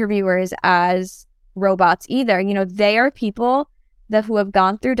interviewers as robots either. You know, they are people who have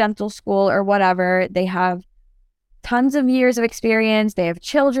gone through dental school or whatever. They have tons of years of experience. They have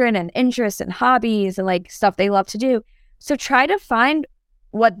children and interests and hobbies and like stuff they love to do. So try to find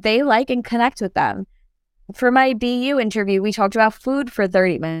what they like and connect with them. For my BU interview, we talked about food for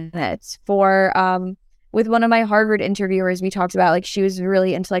 30 minutes. With one of my Harvard interviewers, we talked about like she was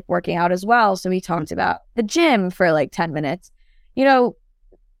really into like working out as well. So we talked about the gym for like 10 minutes. You know,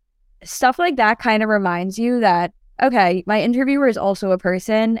 stuff like that kind of reminds you that, okay, my interviewer is also a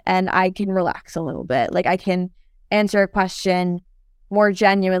person and I can relax a little bit. Like I can answer a question more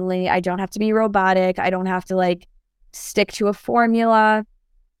genuinely. I don't have to be robotic. I don't have to like stick to a formula,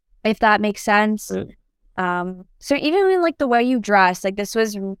 if that makes sense. So even in like the way you dress, like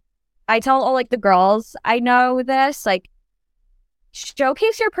I tell all like the girls I know this, like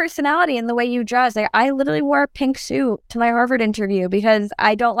showcase your personality in the way you dress. Like I literally wore a pink suit to my Harvard interview because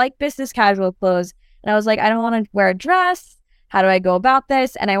I don't like business casual clothes. And I was like, I don't want to wear a dress. How do I go about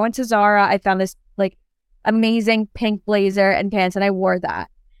this? And I went to Zara. I found this like amazing pink blazer and pants and I wore that.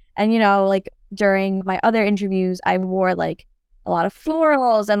 And you know, like during my other interviews, I wore like a lot of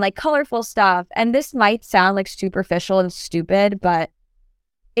florals and like colorful stuff. And this might sound like superficial and stupid, but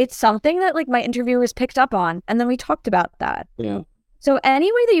it's something that like my interviewers picked up on. And then we talked about that. Yeah. So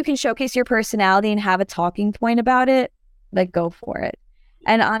any way that you can showcase your personality and have a talking point about it, like go for it.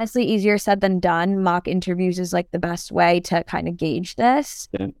 And honestly, easier said than done. Mock interviews is like the best way to kind of gauge this.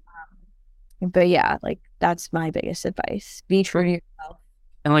 Yeah. But yeah, like that's my biggest advice. Be true to yourself.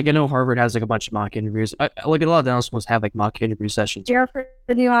 And like I know Harvard has like a bunch of mock interviews. I like a lot of dental schools have like mock interview sessions. You're for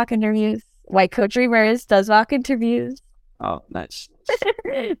the new mock interviews. White Coat Dreamers does mock interviews. Oh, nice.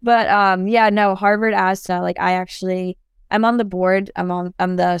 But yeah, no, Harvard ASTA, like I'm on the board.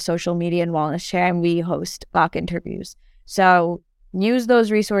 I'm the social media and wellness chair and we host mock interviews. So use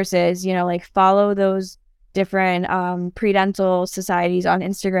those resources, you know, like follow those different pre-dental societies on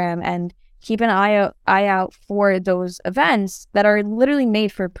Instagram and keep an eye out for those events that are literally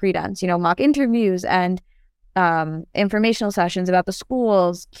made for pre-dents, you know, mock interviews and informational sessions about the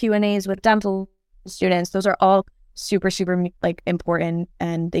schools, Q&As with dental students. Those are all super, super like important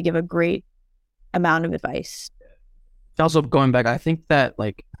and they give a great amount of advice. Also going back, I think that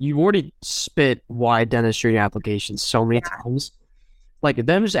like you already spit why dentistry applications so many times. Like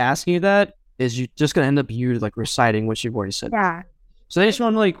them just asking you that is you just gonna end up you like reciting what you've already said. Yeah. So they just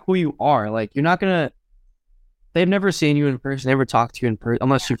want to know like who you are. Like you're not gonna they've never seen you in person, never talked to you in person,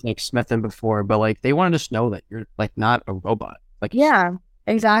 unless you've like met them before. But like they want to just know that you're like not a robot. Like Yeah,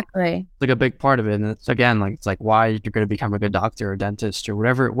 exactly. it's like a big part of it. And it's again like it's like why you're going to become a good doctor or dentist or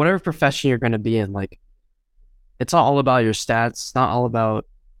whatever profession you're going to be in. Like it's not all about your stats. It's not all about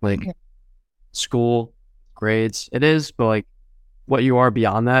like school grades. It is, but like what you are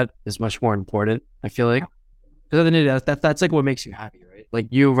beyond that is much more important. I feel like because at the end of the day, that's like what makes you happy, right? Like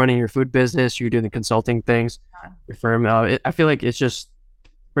you running your food business, you doing the consulting things, your firm. I feel like it's just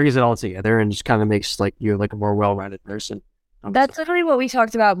brings it all together and just kind of makes like you like a more well-rounded person. That's literally what we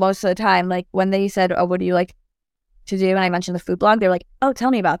talked about most of the time. Like when they said, "Oh, what do you like to do?" and I mentioned the food blog, they're like, "Oh,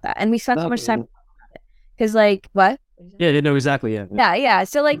 tell me about that." And we spent so much time because, like, what? Yeah, they know exactly. Yeah.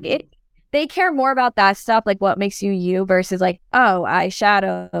 So like they care more about that stuff, like what makes you you, versus like, oh, I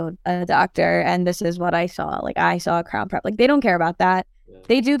shadowed a doctor and this is what I saw. Like I saw a crown prep. Like they don't care about that. Yeah.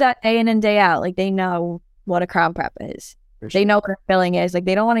 They do that day in and day out. Like they know what a crown prep is. Sure. They know what a filling is. Like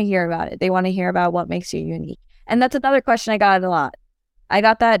they don't want to hear about it. They want to hear about what makes you unique. And that's another question I got a lot. I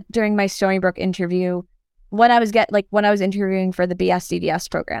got that during my Stony Brook interview when I was interviewing for the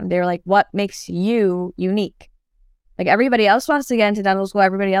BSDDS program. They were like, what makes you unique? Like everybody else wants to get into dental school.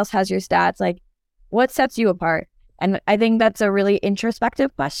 Everybody else has your stats. Like what sets you apart? And I think that's a really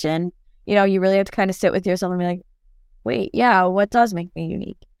introspective question. You know, you really have to kind of sit with yourself and be like, wait, yeah, what does make me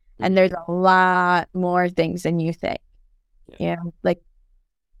unique? And there's a lot more things than you think. You know, like,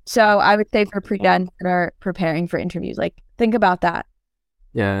 so I would say for pre-dent that are preparing for interviews, like think about that.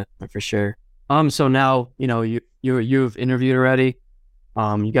 Yeah, for sure. So now, you know, you've interviewed already.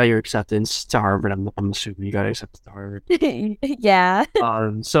 You got your acceptance to Harvard. I'm assuming you got accepted to Harvard. Yeah.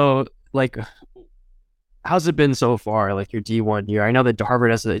 So like, how's it been so far? Like your D1 year? I know that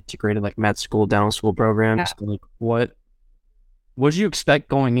Harvard has an integrated like med school, dental school program. Yeah. So, like, what did you expect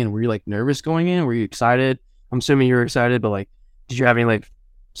going in? Were you like nervous going in? Were you excited? I'm assuming you were excited, but like, did you have any like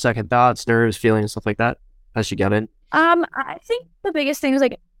second thoughts, nerves, feelings, stuff like that as you got in? I think the biggest thing was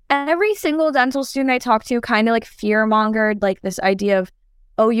like every single dental student I talked to kind of like fear mongered like this idea of,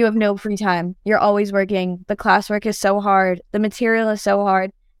 oh, you have no free time. You're always working. The classwork is so hard. The material is so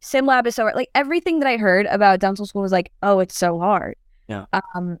hard. Sim lab is so hard. Like everything that I heard about dental school was like, oh, it's so hard. Yeah.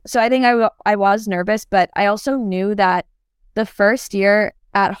 So I think I was nervous, but I also knew that the first year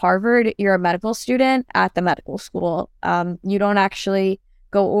at Harvard, you're a medical student at the medical school. You don't actually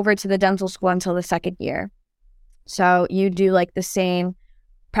go over to the dental school until the second year. So you do like the same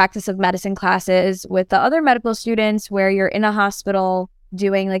practice of medicine classes with the other medical students where you're in a hospital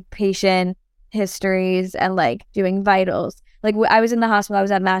doing like patient histories and like doing vitals. Like I was in the hospital, I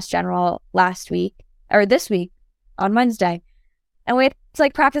was at Mass General this week on Wednesday. And we had to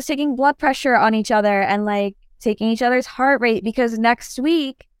like practice taking blood pressure on each other and like taking each other's heart rate because next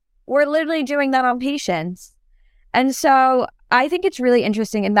week we're literally doing that on patients. And so I think it's really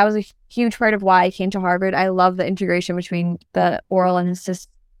interesting. And that was a huge part of why I came to Harvard. I love the integration between the oral and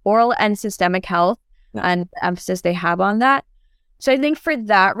systemic health and the emphasis they have on that. So I think for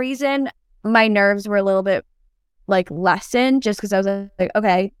that reason, my nerves were a little bit like lessened just because I was like,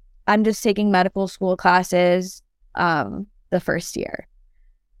 okay, I'm just taking medical school classes the first year.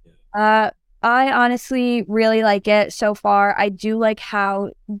 I honestly really like it so far. I do like how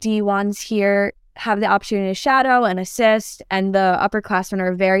D1s here have the opportunity to shadow and assist, and the upperclassmen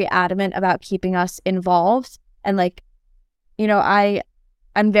are very adamant about keeping us involved. And like, you know,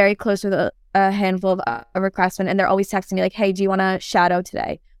 I'm very close with a handful of upperclassmen, and they're always texting me like, hey, do you want to shadow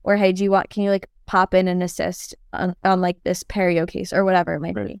today? Or hey, can you like pop in and assist on like this perio case or whatever it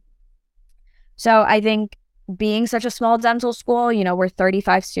might be. So I think being such a small dental school, you know, we're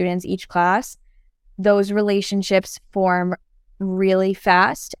 35 students each class, those relationships form really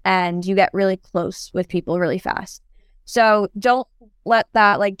fast and you get really close with people really fast. So don't let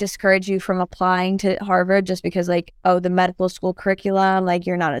that like discourage you from applying to Harvard just because like, oh, the medical school curriculum, like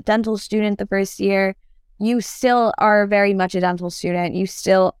you're not a dental student the first year. You still are very much a dental student. You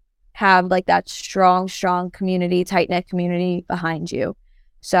still have like that strong community, tight-knit community behind you.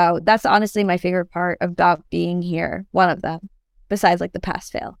 So that's honestly my favorite part about being here. One of them, besides like the pass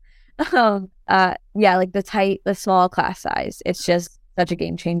fail. Yeah, like the small class size. It's just such a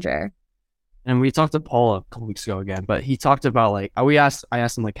game changer. And we talked to Paul a couple weeks ago again, but he talked about like, I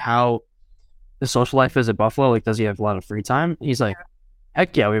asked him like how the social life is at Buffalo. Like, does he have a lot of free time? He's like,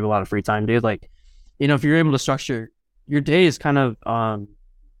 heck yeah, we have a lot of free time, dude. Like, you know, if you're able to structure your day is kind of,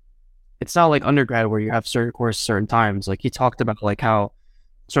 it's not like undergrad where you have certain courses, certain times. Like he talked about like how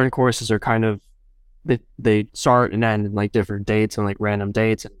certain courses are kind of, they start and end in like different dates and like random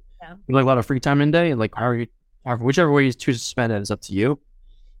dates. And you like a lot of free time in day and like whichever way you choose to spend it is up to you.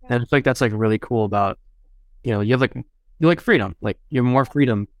 And I feel like that's like really cool about you have freedom, like you have more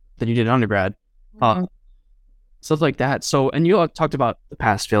freedom than you did in undergrad, stuff like that. So, and you talked about the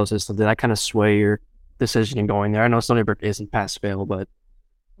pass fail system. Did that kind of sway your decision in going there? I know Stony Brook isn't pass fail, but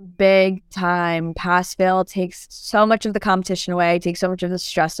big time. Pass fail takes so much of the competition away, takes so much of the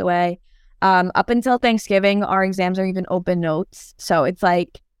stress away. Up until Thanksgiving, our exams are even open notes. So it's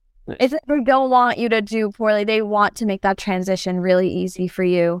like, they don't want you to do poorly. They want to make that transition really easy for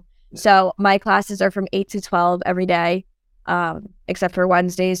you. So my classes are from 8 to 12 every day, except for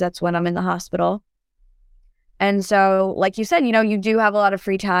Wednesdays. That's when I'm in the hospital. And so, like you said, you do have a lot of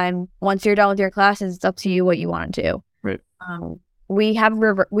free time. Once you're done with your classes, it's up to you what you want to do. Right. We have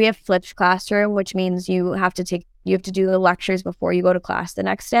flipped classroom, which means you have to do the lectures before you go to class the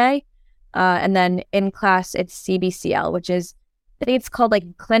next day. And then in class, it's CBCL, which is, I think it's called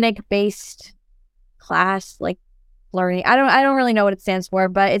like clinic-based class, like learning. I don't really know what it stands for,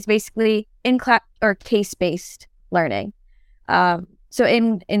 but it's basically in class or case-based learning. So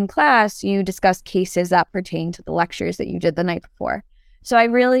in class, you discuss cases that pertain to the lectures that you did the night before. So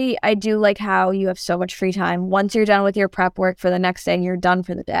I do like how you have so much free time. Once you're done with your prep work for the next day, you're done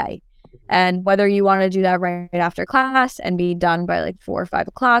for the day. And whether you want to do that right after class and be done by like 4 or 5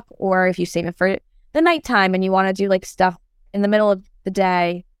 o'clock, or if you save it for the nighttime and you want to do like stuff in the middle of the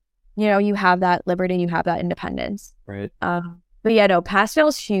day, you have that liberty, you have that independence. Right. But yeah, no, pass fail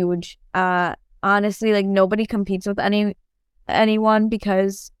is huge. Honestly, like nobody competes with anyone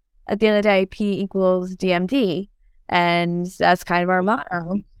because at the end of the day, P equals DMD, and that's kind of our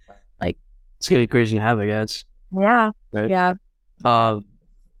motto. Like, it's gonna be crazy to have, I guess. Yeah. Right? Yeah.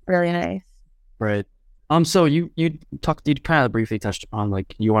 Really nice. Right. So you kind of briefly touched upon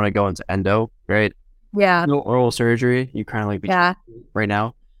like you want to go into endo, right? Yeah. No oral surgery. You kind of like right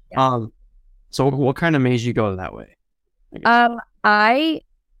now. Yeah. So what kind of made you go that way?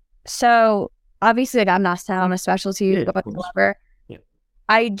 So obviously like I'm not on a specialty whatsoever. Yeah.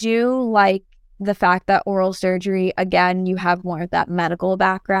 I do like the fact that oral surgery, again, you have more of that medical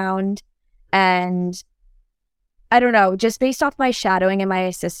background, and I don't know, just based off my shadowing and my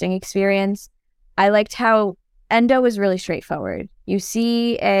assisting experience, I liked how endo is really straightforward. You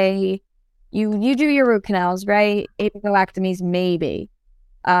see you do your root canals, right? Apicoectomies, maybe.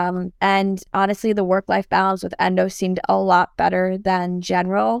 And honestly, the work-life balance with endo seemed a lot better than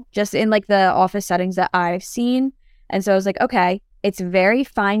general, just in like the office settings that I've seen. And so I was like, okay, it's very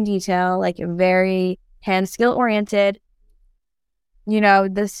fine detail, like very hand skill oriented.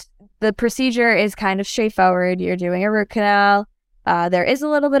 The procedure is kind of straightforward. You're doing a root canal. There is a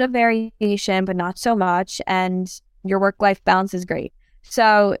little bit of variation, but not so much. And your work-life balance is great.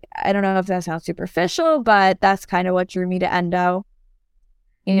 So I don't know if that sounds superficial, but that's kind of what drew me to endo.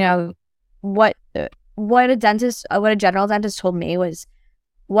 What a general dentist told me was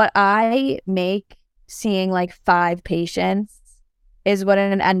what I make seeing like 5 patients is what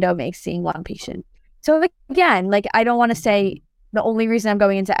an endo makes seeing 1 patient. So again, like I don't want to say the only reason I'm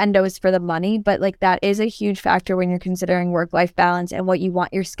going into endo is for the money, but like that is a huge factor when you're considering work-life balance and what you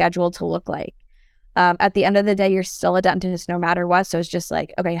want your schedule to look like. At the end of the day, you're still a dentist no matter what. So it's just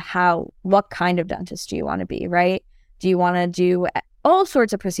like, okay, what kind of dentist do you want to be, right? Do you want to do all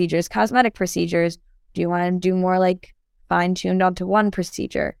sorts of procedures, cosmetic procedures? Do you want to do more like fine-tuned onto one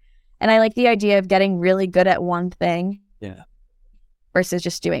procedure? And I like the idea of getting really good at one thing. Yeah. Versus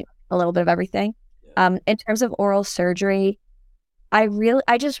just doing a little bit of everything. Yeah. In terms of oral surgery, I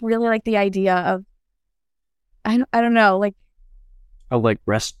just really like the idea of, I don't know, like,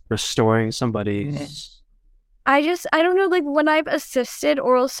 restoring somebody. I don't know, like when I've assisted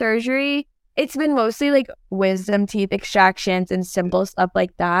oral surgery, it's been mostly like wisdom teeth extractions and simple stuff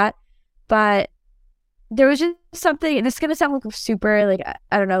like that. But there was just something, and it's going to sound like super, like,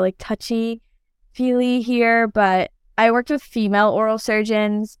 I don't know, like touchy-feely here, but I worked with female oral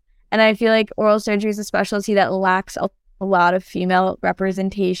surgeons, and I feel like oral surgery is a specialty that lacks a lot of female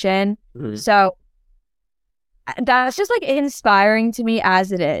representation. Mm-hmm. So that's just like inspiring to me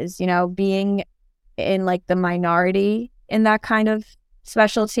as it is, being in like the minority in that kind of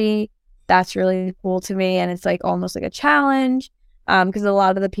specialty. That's really cool to me, and it's like almost like a challenge because a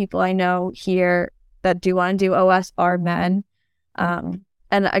lot of the people I know here that do want to do OS are men. And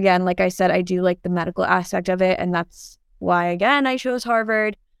again, like I said, I do like the medical aspect of it, and that's why, again, I chose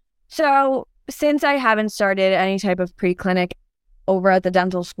Harvard. So since I haven't started any type of pre-clinic over at the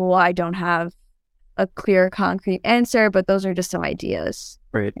dental school, I don't have a clear, concrete answer, but those are just some ideas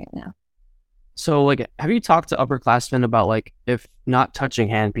right now. So, like, have you talked to upperclassmen about, like, if not touching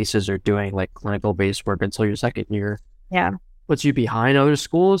handpieces or doing, like, clinical-based work until your second year? Yeah. Puts you behind other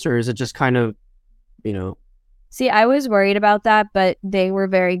schools, or is it just kind of, See, I was worried about that, but they were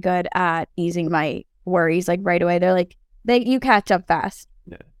very good at easing my worries like right away. They're like, you catch up fast.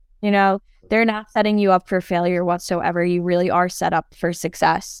 Yeah. You know, they're not setting you up for failure whatsoever. You really are set up for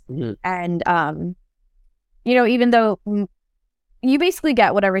success. Mm-hmm. And, you know, even though you basically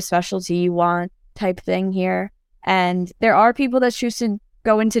get whatever specialty you want type thing here. And there are people that choose to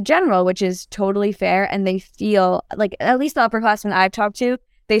go into general, which is totally fair. And they feel like, at least the upperclassmen I've talked to,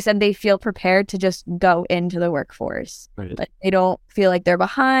 they said they feel prepared to just go into the workforce. Right. Like they don't feel like they're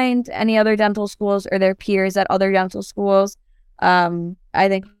behind any other dental schools or their peers at other dental schools. I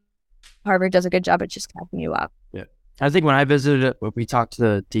think Harvard does a good job at just catching you up. Yeah. I think when I visited it, we talked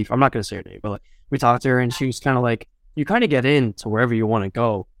to the I'm not going to say her name, but like we talked to her and she was kind of like, you kind of get into wherever you want to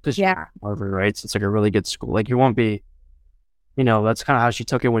go. Because Harvard, right? So it's like a really good school. Like you won't be, you know, that's kind of how she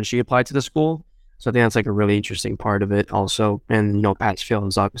took it when she applied to the school. So I think that's like a really interesting part of it also. And, you know, Pat's field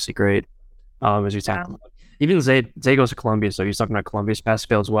is obviously great. As we talked about. Even Zay goes to Columbia, so he's talking about Columbia's Pat's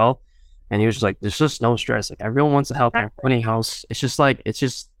field as well. And he was just like, there's just no stress. Like everyone wants to help in funny house. It's just like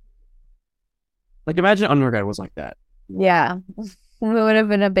imagine undergrad was like that. Yeah. It would have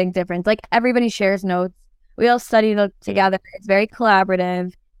been a big difference. Like everybody shares notes. We all study together. It's very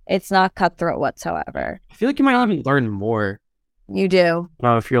collaborative. It's not cutthroat whatsoever. I feel like you might even learn more. You do.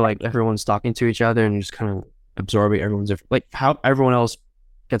 If you're like everyone's talking to each other and you just kind of absorbing everyone's like how everyone else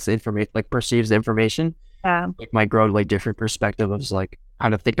gets the information, like perceives the information. Yeah. Like might grow like different perspective of like how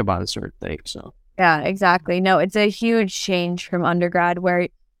to think about a certain thing. So yeah, exactly. No, it's a huge change from undergrad where,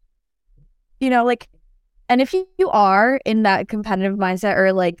 you know, like, and if you are in that competitive mindset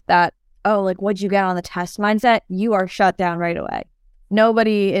or like that, oh, like what'd you get on the test mindset, you are shut down right away.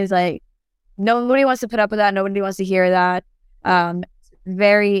 Nobody wants to put up with that. Nobody wants to hear that.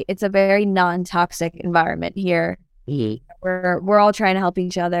 It's a very non-toxic environment here. Mm-hmm. We're all trying to help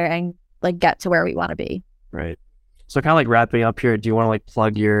each other and like get to where we want to be. Right. So kind of like wrapping up here, do you want to like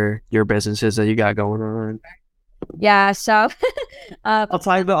plug your businesses that you got going on? Yeah. So I'll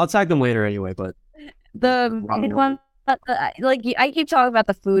tag them later anyway, but the one, like I keep talking about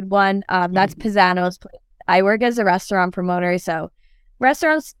the food one. That's Pisano's place. I work as a restaurant promoter, so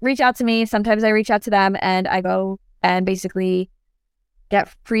restaurants reach out to me. Sometimes I reach out to them, and I go and basically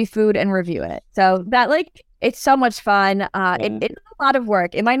get free food and review it. So that like it's so much fun. It's a lot of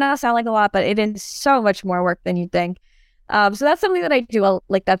work. It might not sound like a lot, but it is so much more work than you'd think. So that's something that I do.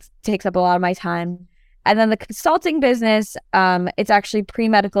 Like that takes up a lot of my time. And then the consulting business, it's actually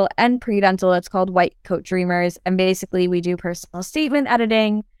pre-medical and pre-dental. It's called White Coat Dreamers. And basically we do personal statement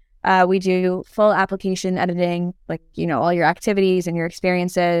editing. We do full application editing, like, you know, all your activities and your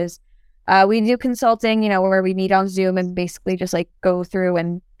experiences. We do consulting, you know, where we meet on Zoom and basically just like go through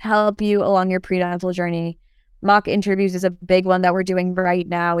and help you along your pre-dental journey. Mock interviews is a big one that we're doing right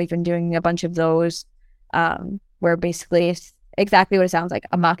now. We've been doing a bunch of those where basically it's exactly what it sounds like,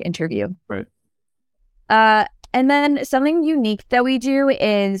 a mock interview. Right. And then something unique that we do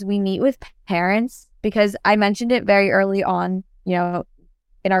is we meet with parents, because I mentioned it very early on, you know,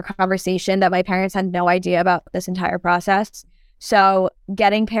 in our conversation that my parents had no idea about this entire process. So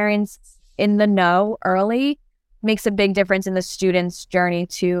getting parents in the know early makes a big difference in the student's journey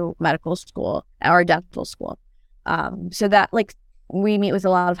to medical school or dental school. So that like we meet with a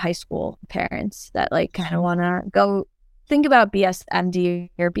lot of high school parents that like kind of want to go think about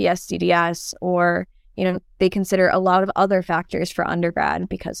BSMD or BSDDS, or, you know, they consider a lot of other factors for undergrad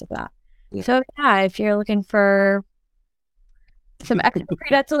because of that. Yeah. So yeah, if you're looking for some extra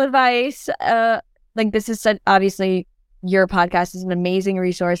pre-dental advice, like this is obviously your podcast is an amazing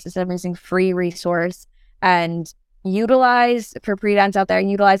resource. It's an amazing free resource, and utilize for pre-dents out there,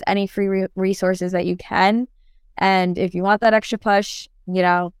 utilize any free resources that you can. And if you want that extra push, you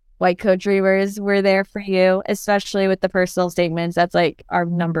know, White Coat Dreamers, we're there for you, especially with the personal statements. That's like our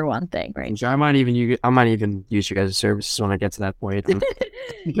number one thing, right? Sure, I might even use you guys' services when I get to that point.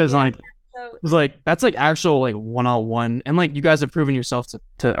 Because like it's like that's like actual like one-on-one, and like you guys have proven yourself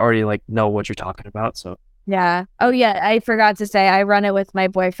to already like know what you're talking about. So yeah. Oh yeah, I forgot to say I run it with my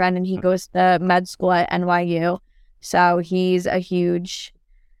boyfriend, and he goes to med school at NYU. So he's a huge,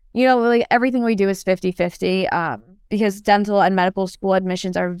 you know, like everything we do is 50-50. Because dental and medical school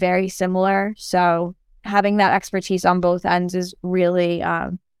admissions are very similar. So having that expertise on both ends is really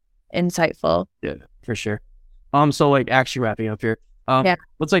insightful. Yeah, for sure. So like actually wrapping up here,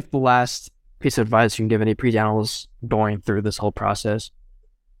 what's like the last piece of advice you can give any pre-dentals going through this whole process?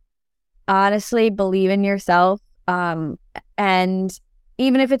 Honestly, believe in yourself. And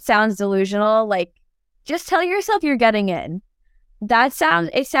even if it sounds delusional, like just tell yourself you're getting in.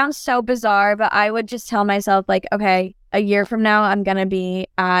 It sounds so bizarre, but I would just tell myself like, okay, a year from now, I'm going to be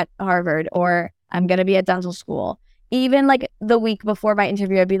at Harvard or I'm going to be at dental school. even like the week before my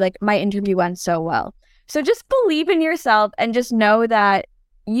interview, I'd be like, my interview went so well. So just believe in yourself and just know that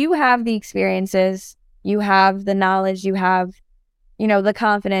you have the experiences, you have the knowledge, you have, the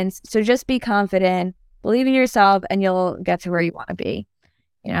confidence. So just be confident, believe in yourself, and you'll get to where you want to be.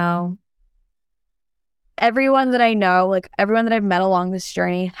 Everyone that I know, like everyone that I've met along this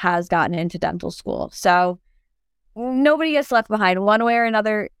journey has gotten into dental school. So nobody gets left behind. One way or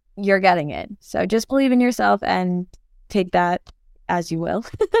another, you're getting it. So just believe in yourself and take that as you will.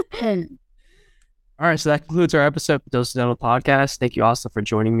 All right, so that concludes our episode of the Dose of Dental podcast. Thank you, Asli, for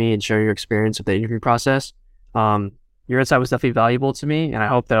joining me and sharing your experience with the interview process. Your insight was definitely valuable to me, and I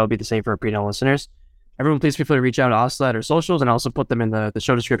hope that'll be the same for our pre-dental listeners. Everyone, please feel free to reach out to Asli at our socials, and I'll also put them in the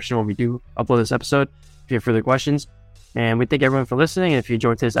show description when we do upload this episode if you have further questions. And we thank everyone for listening. And if you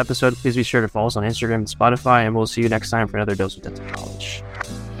enjoyed today's episode, please be sure to follow us on Instagram and Spotify, and we'll see you next time for another Dose of Dental Knowledge.